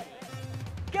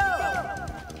 Go!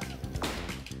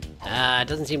 It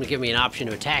doesn't seem to give me an option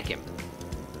to attack him.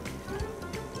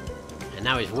 And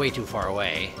now he's way too far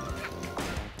away.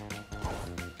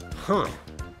 Huh.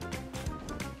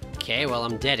 Okay, well,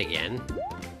 I'm dead again.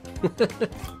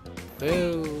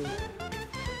 Boo.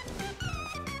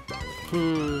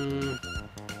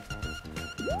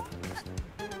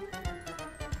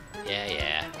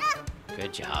 Yeah.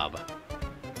 Good job.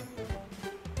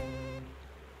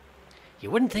 You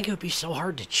wouldn't think it would be so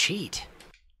hard to cheat.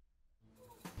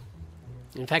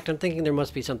 In fact, I'm thinking there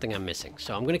must be something I'm missing.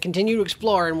 So I'm going to continue to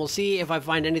explore, and we'll see if I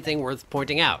find anything worth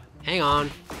pointing out. Hang on.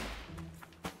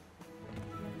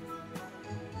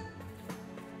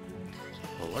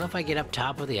 Well, what if I get up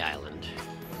top of the island?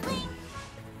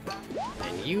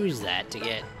 And use that to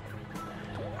get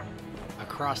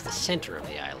across the center of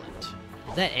the island.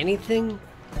 Is that anything?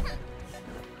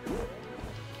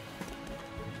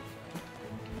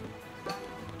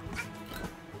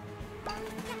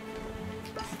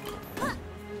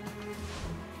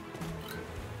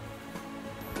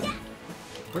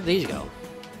 Where'd these go?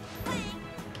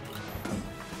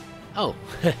 Oh,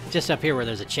 just up here where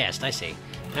there's a chest, I see.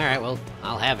 Alright, well,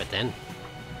 I'll have it then.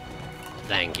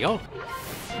 Thank you.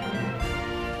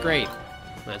 Great.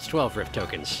 That's 12 rift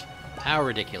tokens. How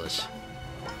ridiculous.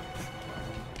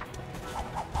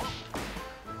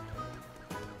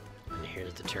 And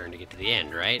here's the turn to get to the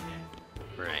end, right?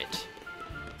 Right.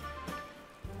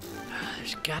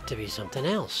 There's got to be something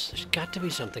else. There's got to be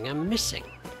something I'm missing.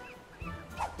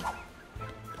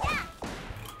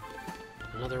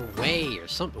 Another way or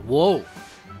something. Whoa.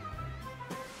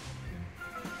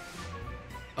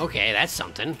 Okay, that's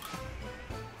something.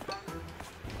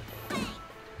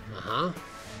 Uh-huh.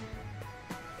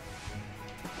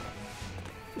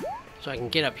 So I can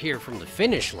get up here from the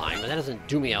finish line, but that doesn't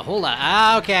do me a whole lot.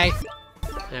 Ah, okay.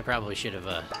 I probably should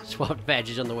have swapped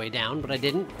badges on the way down, but I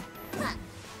didn't.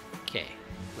 Okay,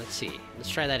 let's see.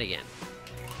 Let's try that again.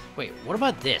 Wait, what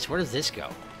about this? Where does this go?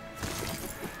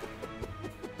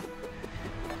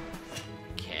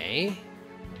 Okay.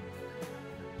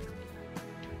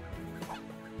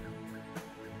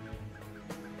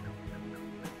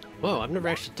 Whoa, I've never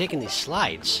actually taken these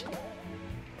slides.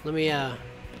 Let me have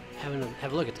a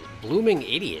look at this. Blooming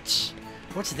Idiots.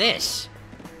 What's this?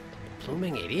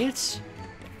 Blooming Idiots?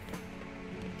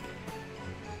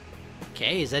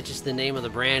 Okay, is that just the name of the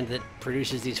brand that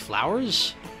produces these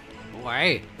flowers?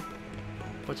 Why?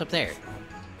 What's up there?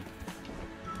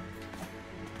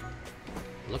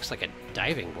 Looks like a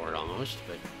diving board almost,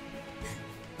 but...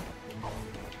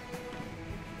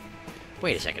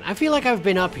 Wait a second. I feel like I've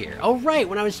been up here. Oh right,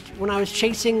 when I was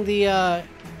chasing the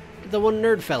one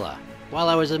nerd fella while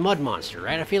I was a mud monster,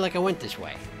 right? I feel like I went this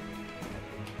way.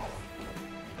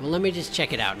 Well, let me just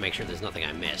check it out and make sure there's nothing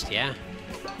I missed, yeah?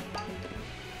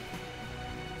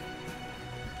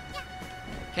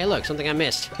 Hey, look, something I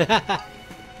missed.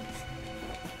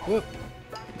 Whoop.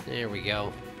 There we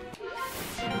go.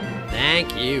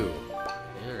 Thank you.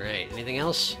 Alright, anything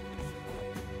else?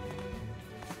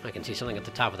 I can see something at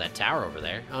the top of that tower over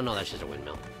there. Oh no, that's just a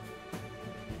windmill.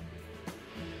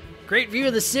 Great view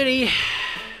of the city.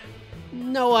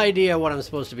 No idea what I'm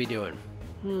supposed to be doing.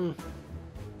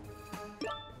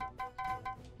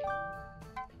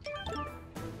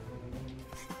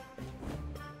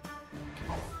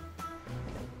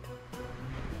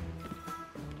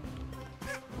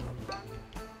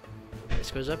 This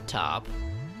goes up top.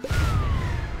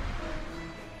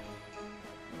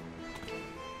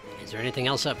 Is there anything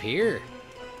else up here?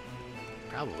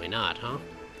 Probably not, huh?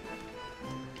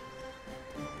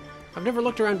 I've never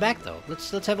looked around back though. Let's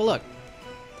have a look.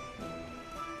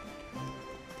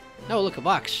 Oh, look, a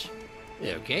box.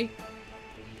 Okay.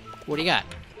 What do you got?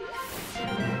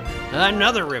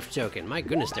 Another rift token. My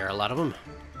goodness, there are a lot of them.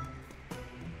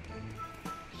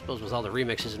 I suppose with all the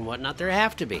remixes and whatnot, there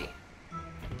have to be.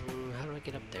 How do I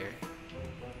get up there?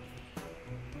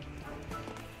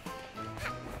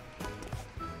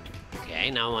 Okay,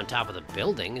 now I'm on top of the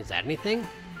building. Is that anything?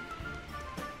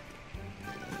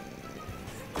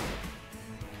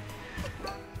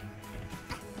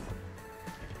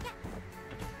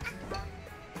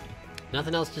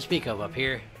 Nothing else to speak of up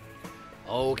here.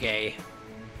 Okay.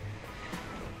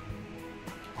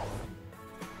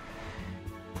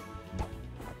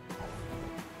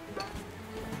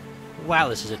 Wow,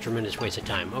 this is a tremendous waste of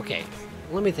time. Okay,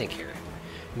 let me think here.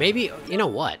 Maybe, you know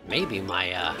what? Maybe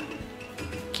my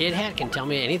kid hat can tell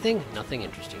me anything? Nothing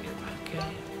interesting here. Okay.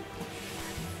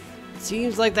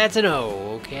 Seems like that's a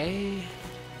no. Okay.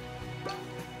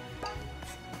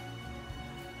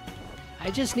 I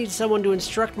just need someone to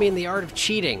instruct me in the art of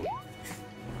cheating.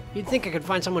 You'd think I could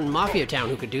find someone in Mafia Town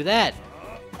who could do that.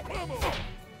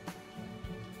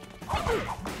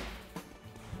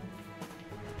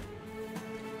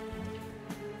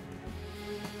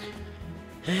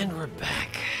 And we're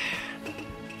back.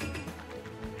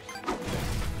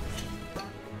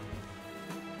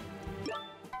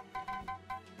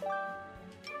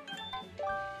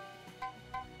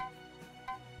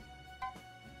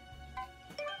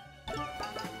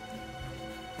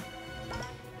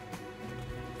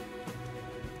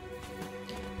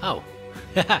 Oh.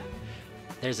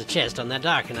 There's a chest on that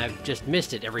dock, and I've just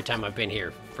missed it every time I've been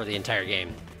here for the entire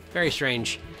game. Very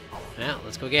strange. Well,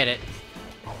 let's go get it.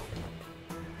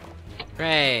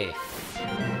 Hooray!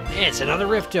 It's another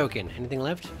rift token. Anything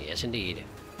left? Yes, indeed.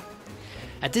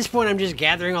 At this point, I'm just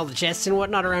gathering all the chests and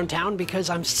whatnot around town because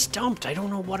I'm stumped. I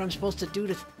don't know what I'm supposed to do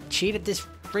to cheat at this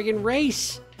friggin'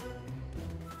 race.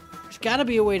 There's gotta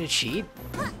be a way to cheat,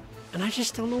 and I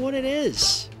just don't know what it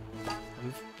is.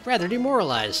 I'm rather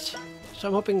demoralized, so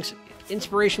I'm hoping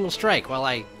inspiration will strike while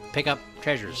I pick up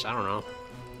treasures. I don't know.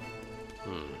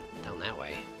 Down that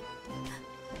way.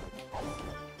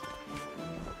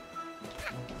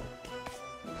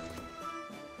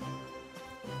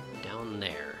 Down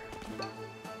there.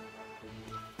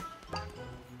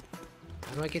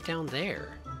 How do I get down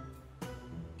there?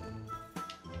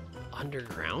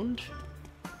 Underground?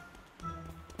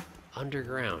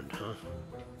 Underground, huh?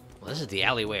 Well, this is the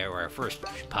alleyway where I first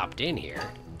popped in here.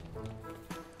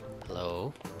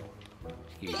 Hello?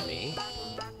 Excuse me.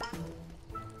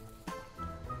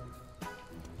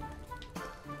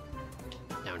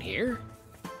 Down here?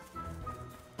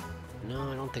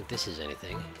 No, I don't think this is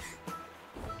anything.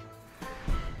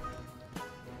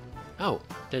 Oh,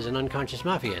 there's an unconscious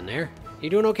Mafia in there. You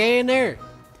doing okay in there?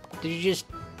 Did you just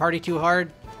party too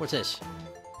hard? What's this?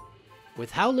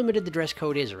 With how limited the dress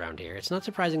code is around here, it's not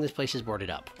surprising this place is boarded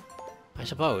up. I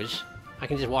suppose. I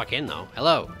can just walk in, though.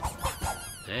 Hello.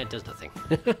 It does nothing.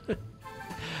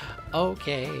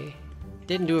 Okay.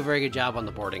 Didn't do a very good job on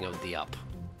the boarding of the up.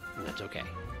 And that's okay.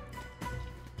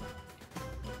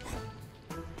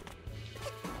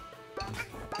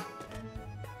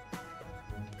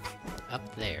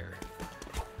 Up there.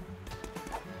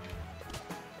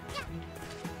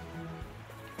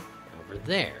 Over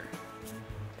there.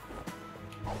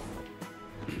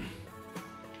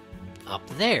 Up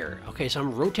there. Okay, so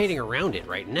I'm rotating around it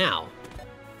right now.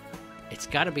 It's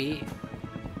got to be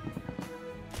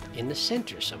in the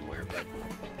center somewhere, but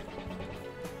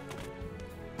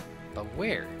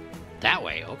where? That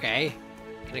way, okay.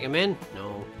 Can I come in?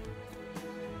 No.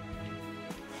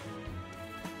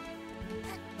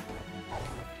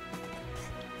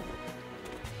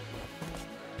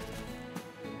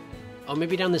 Oh,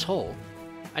 maybe down this hole.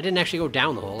 I didn't actually go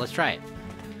down the hole. Let's try it.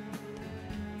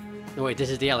 No, wait, this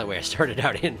is the alleyway I started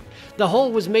out in. The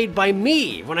hole was made by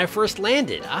me when I first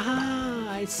landed. Ah,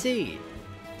 I see.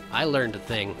 I learned a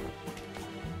thing.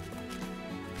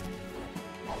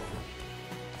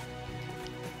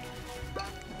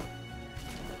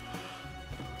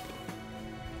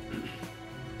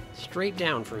 Straight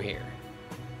down from here.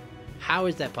 How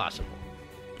is that possible?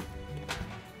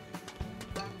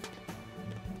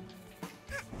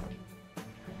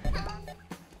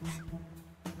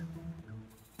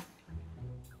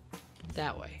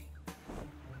 That way.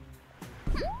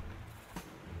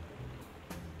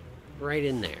 Right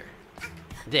in there.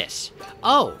 This.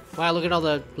 Oh! Wow, look at all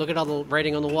the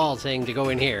writing on the wall saying to go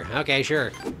in here. Okay,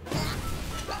 sure.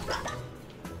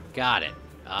 Got it.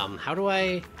 How do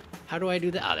I do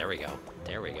that? Ah, there we go.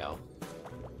 There we go.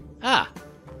 Ah!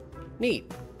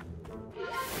 Neat.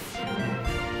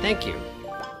 Thank you.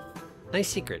 Nice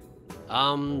secret.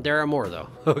 There are more though.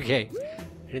 Okay.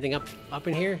 Anything up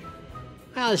in here?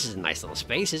 Well, this is a nice little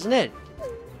space, isn't it?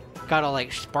 Got all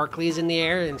like sparklies in the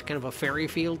air and it's kind of a fairy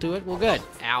feel to it. Well, good.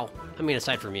 Ow. I mean,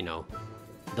 aside from, you know,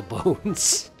 the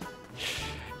bones.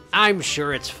 I'm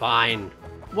sure it's fine.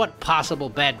 What possible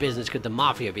bad business could the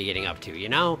Mafia be getting up to, you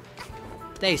know?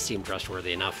 They seem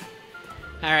trustworthy enough.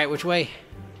 Alright, which way?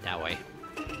 That way.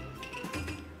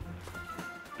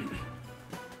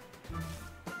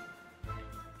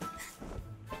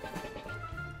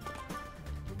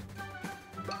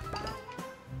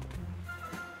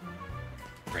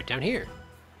 Right down here.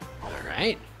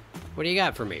 Alright. What do you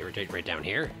got for me? Right down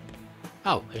here?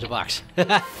 Oh, there's a box.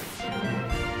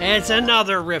 It's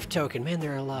another rift token. Man,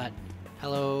 there are a lot.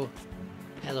 Hello.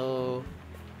 Hello.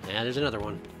 Yeah, there's another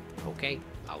one. Okay,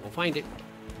 I'll go find it.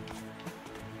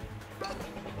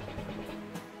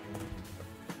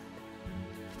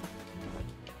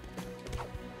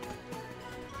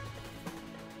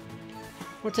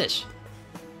 What's this?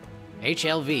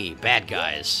 HLV, bad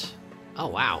guys. Oh,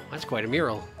 wow, that's quite a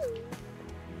mural.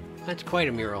 That's quite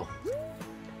a mural.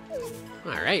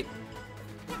 Alright.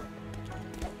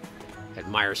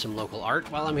 Admire some local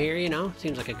art while I'm here, you know?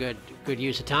 Seems like a good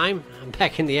use of time. I'm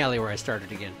back in the alley where I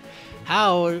started again.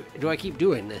 How do I keep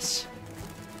doing this?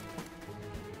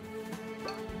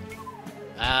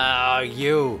 Oh,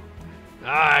 you.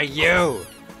 Ah, you.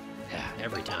 Yeah,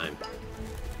 every time.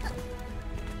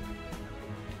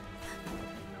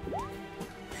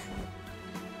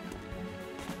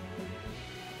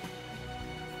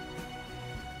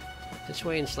 This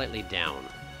way and slightly down.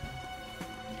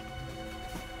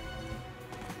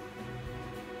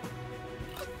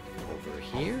 Over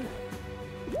here.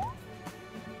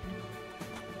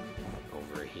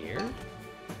 Over here.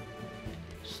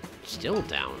 Still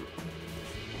down.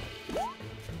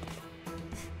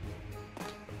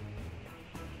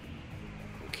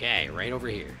 Okay, right over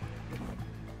here.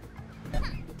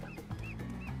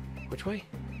 Which way?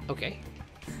 Okay.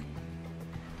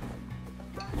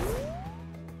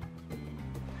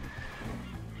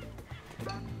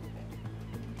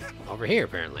 Over here,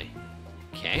 apparently.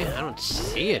 Okay, I don't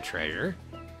see a treasure.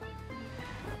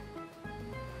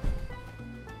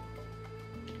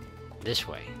 This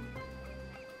way.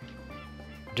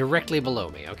 Directly below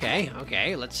me. Okay,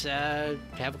 okay, let's have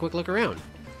a quick look around.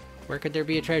 Where could there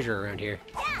be a treasure around here?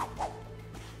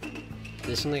 Is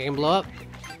this something I can blow up?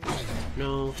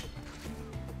 No.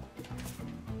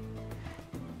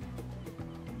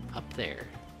 Up there.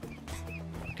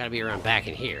 Gotta be around back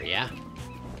in here, yeah?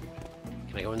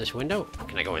 Can I go in this window?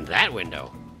 Can I go in that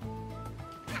window?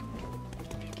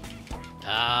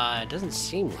 It doesn't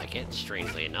seem like it,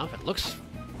 strangely enough. It looks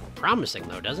promising,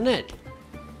 though, doesn't it?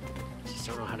 Just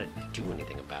don't know how to do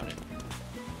anything about it.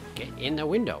 Get in the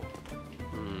window.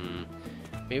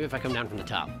 Maybe if I come down from the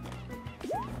top.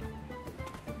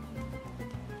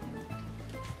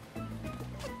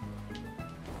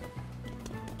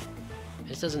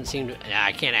 This doesn't seem to...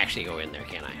 I can't actually go in there,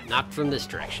 can I? Not from this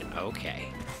direction. Okay.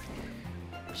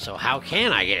 So how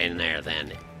can I get in there,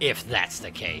 then, if that's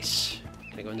the case?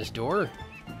 Can I go in this door?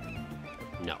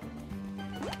 No.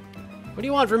 What do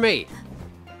you want from me?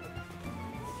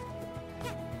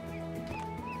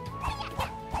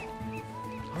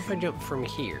 What if I jump from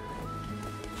here?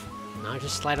 No, I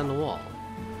just slide on the wall.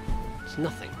 It's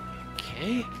nothing.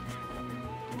 Okay.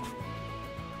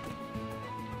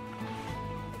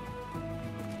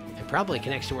 It probably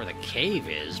connects to where the cave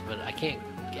is, but I can't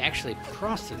actually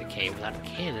cross through the cave without a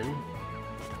cannon.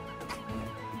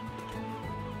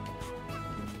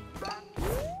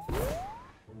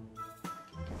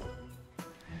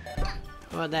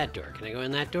 How about that door? Can I go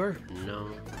in that door?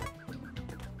 No.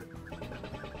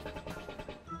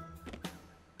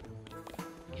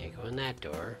 Can't go in that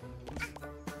door.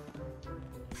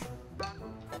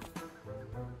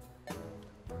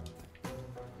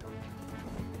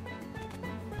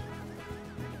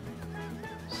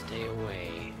 Stay away.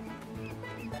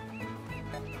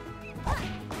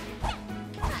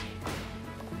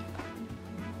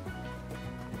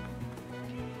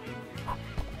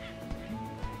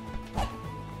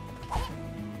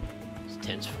 This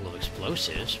tent's full of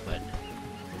explosives, but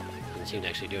doesn't seem to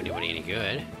actually do anybody any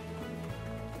good.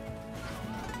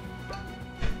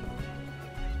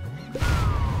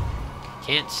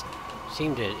 Can't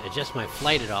seem to adjust my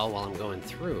flight at all while I'm going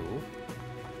through.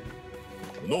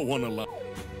 No one allowed.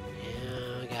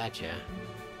 Yeah, gotcha.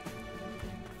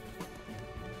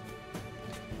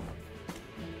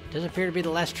 Does appear to be the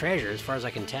last treasure, as far as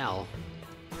I can tell.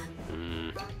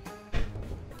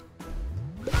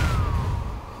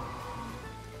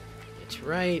 It's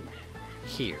right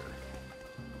here.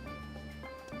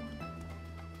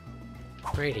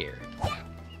 Right here.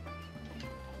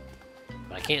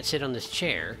 But I can't sit on this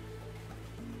chair.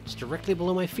 It's directly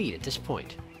below my feet at this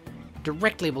point.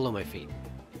 Directly below my feet.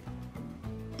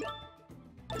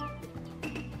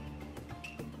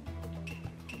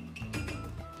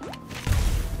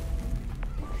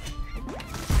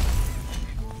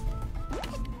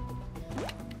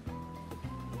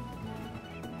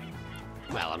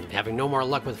 Well, I'm having no more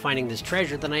luck with finding this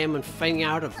treasure than I am in finding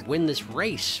out how to win this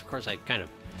race. Of course, I kind of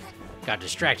got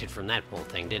distracted from that whole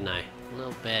thing, didn't I? A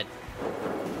little bit. A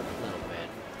little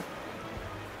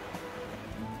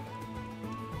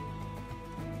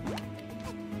bit.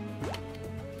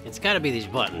 It's gotta be these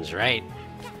buttons, right?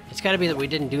 It's gotta be that we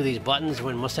didn't do these buttons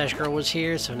when Mustache Girl was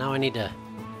here, so now I need to...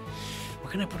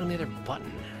 What can I put on the other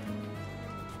button?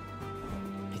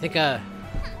 You think, You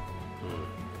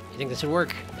think this would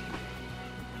work?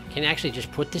 Can I actually just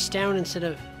put this down instead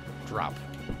of drop?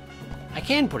 I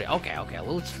can put it. Okay, okay.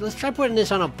 Well, let's try putting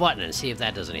this on a button and see if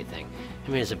that does anything. I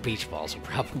mean, it's a beach ball, so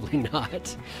probably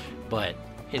not. But,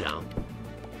 you know.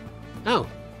 Oh.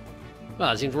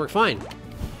 Well, it seems to work fine.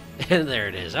 And there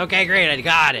it is. Okay, great. I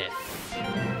got it.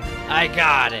 I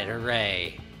got it.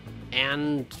 Hooray.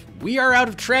 And we are out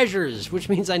of treasures, which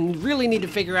means I really need to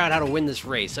figure out how to win this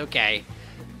race. Okay.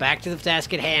 Back to the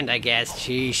task at hand, I guess.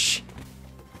 Sheesh.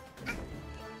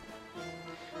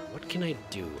 What can I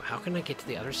do? How can I get to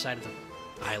the other side of the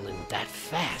island that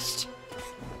fast?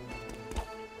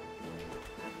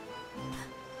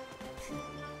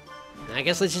 I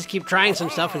guess let's just keep trying some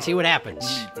stuff and see what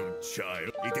happens. Little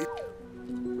child.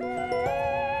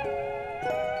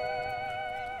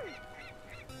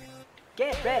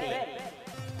 Get ready.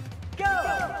 Go!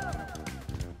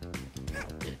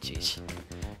 Jeez.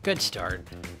 Good start.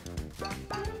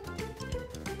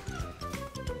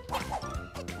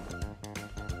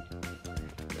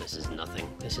 This is nothing.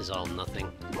 This is all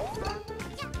nothing.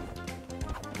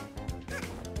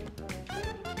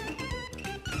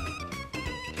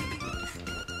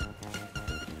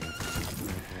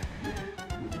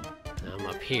 I'm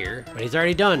up here, but he's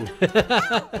already done.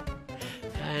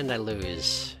 And I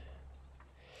lose.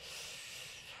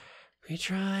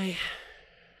 Retry.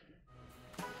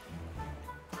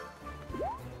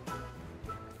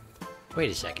 Wait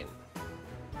a second.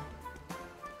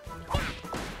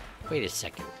 Wait a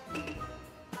second.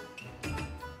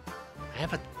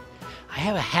 I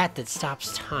have a hat that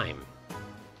stops time.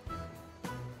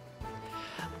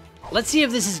 Let's see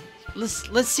if this is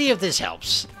let's see if this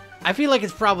helps. I feel like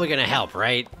it's probably gonna help,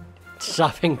 right?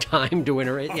 Stopping time to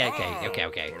iterate. Yeah,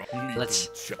 okay.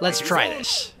 Let's try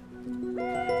this.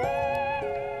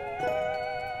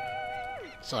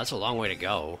 So that's a long way to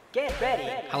go. Get ready.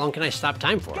 How long can I stop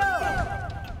time for? Go!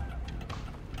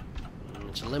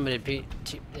 It's a limited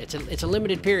it's a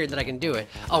limited period that I can do it.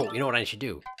 Oh, you know what I should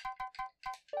do?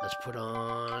 Let's put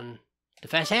on the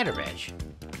Fast Hatter badge.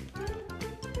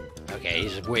 Okay,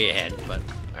 he's way ahead, but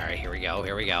all right, here we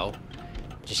go.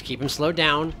 Just keep him slowed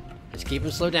down. Let's keep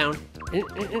him slowed down.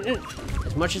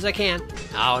 As much as I can.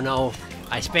 Oh no,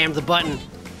 I spammed the button.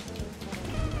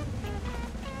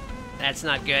 That's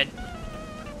not good.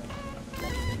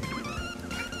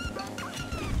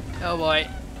 Oh boy.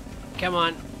 Come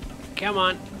on.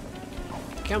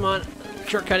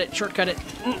 Shortcut it.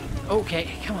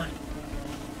 Okay, come on.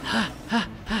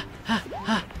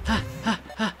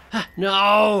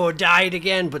 No, died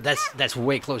again, but that's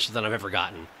way closer than I've ever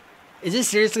gotten. Is this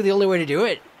seriously the only way to do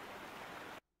it?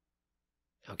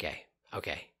 Okay.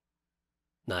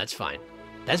 No, that's fine.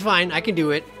 That's fine, I can do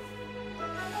it.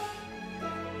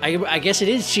 I guess it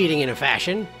is cheating in a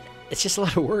fashion. It's just a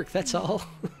lot of work, that's all.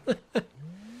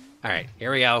 Alright,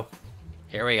 here we go.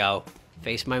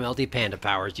 Face my melty panda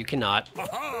powers. You cannot.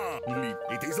 Alright,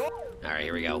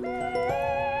 here we go.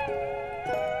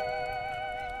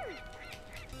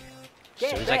 As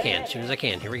soon as I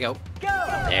can. Here we go.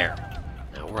 There.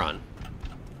 Now we're on.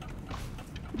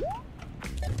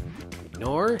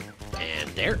 Ignore. And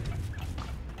there.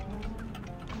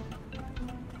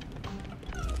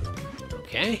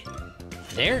 Okay.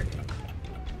 There.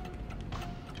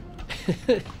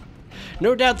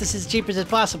 No doubt this is as cheap as it's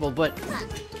possible, but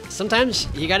sometimes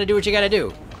you gotta do what you gotta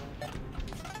do.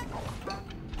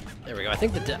 There we go. I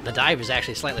think the dive is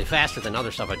actually slightly faster than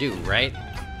other stuff I do, right?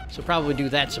 So probably do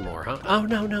that some more, huh? Oh,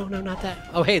 no, not that.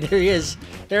 Oh, hey, there he is.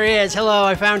 Hello,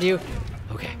 I found you.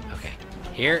 Okay.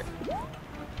 Here.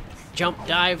 Jump,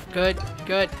 dive. Good.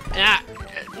 Ah,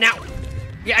 now.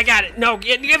 Yeah, I got it. No,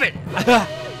 give it.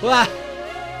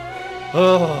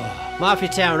 Oh, Mafia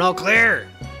Town, all clear.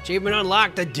 Achievement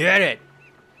unlocked. I did it.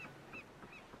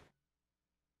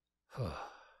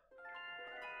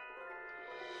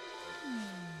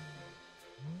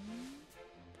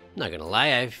 Not gonna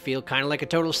lie, I feel kind of like a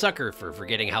total sucker for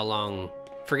forgetting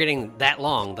that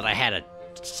long that I had a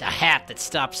hat that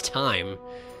stops time.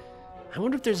 I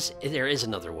wonder if there is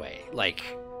another way, like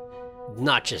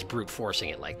not just brute forcing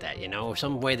it like that, you know,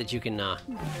 some way that you can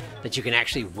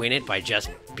actually win it by just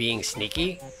being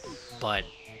sneaky. But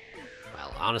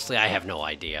well, honestly, I have no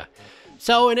idea.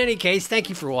 So in any case, thank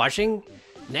you for watching.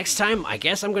 Next time, I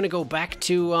guess I'm gonna go back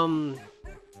to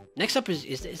next up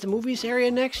is the movies area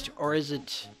next, or is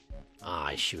it?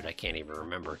 Ah, shoot, I can't even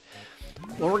remember.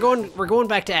 Well, we're going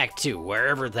back to Act 2,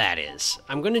 wherever that is.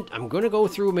 I'm gonna go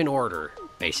through them in order,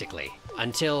 basically,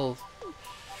 until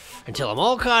I'm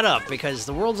all caught up, because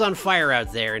the world's on fire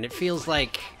out there, and it feels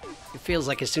like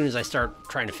as soon as I start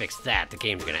trying to fix that, the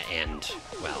game's gonna end.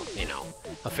 Well, you know,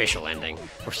 official ending.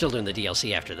 We're still doing the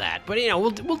DLC after that, but you know,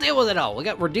 we'll deal with it all.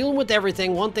 We're dealing with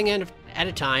everything, one thing at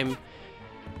a time.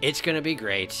 It's gonna be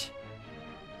great.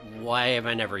 Why have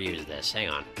I never used this? Hang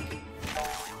on.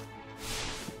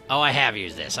 Oh, I have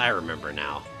used this. I remember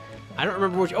now. I don't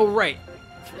remember which... Oh, right.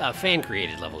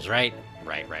 Fan-created levels, right?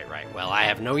 Right. Well, I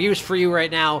have no use for you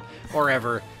right now, or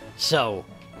ever, so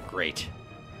great.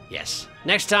 Yes.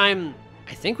 Next time,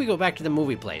 I think we go back to the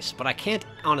movie place, but I can't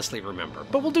honestly remember.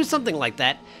 But we'll do something like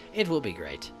that. It will be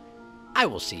great. I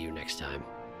will see you next time.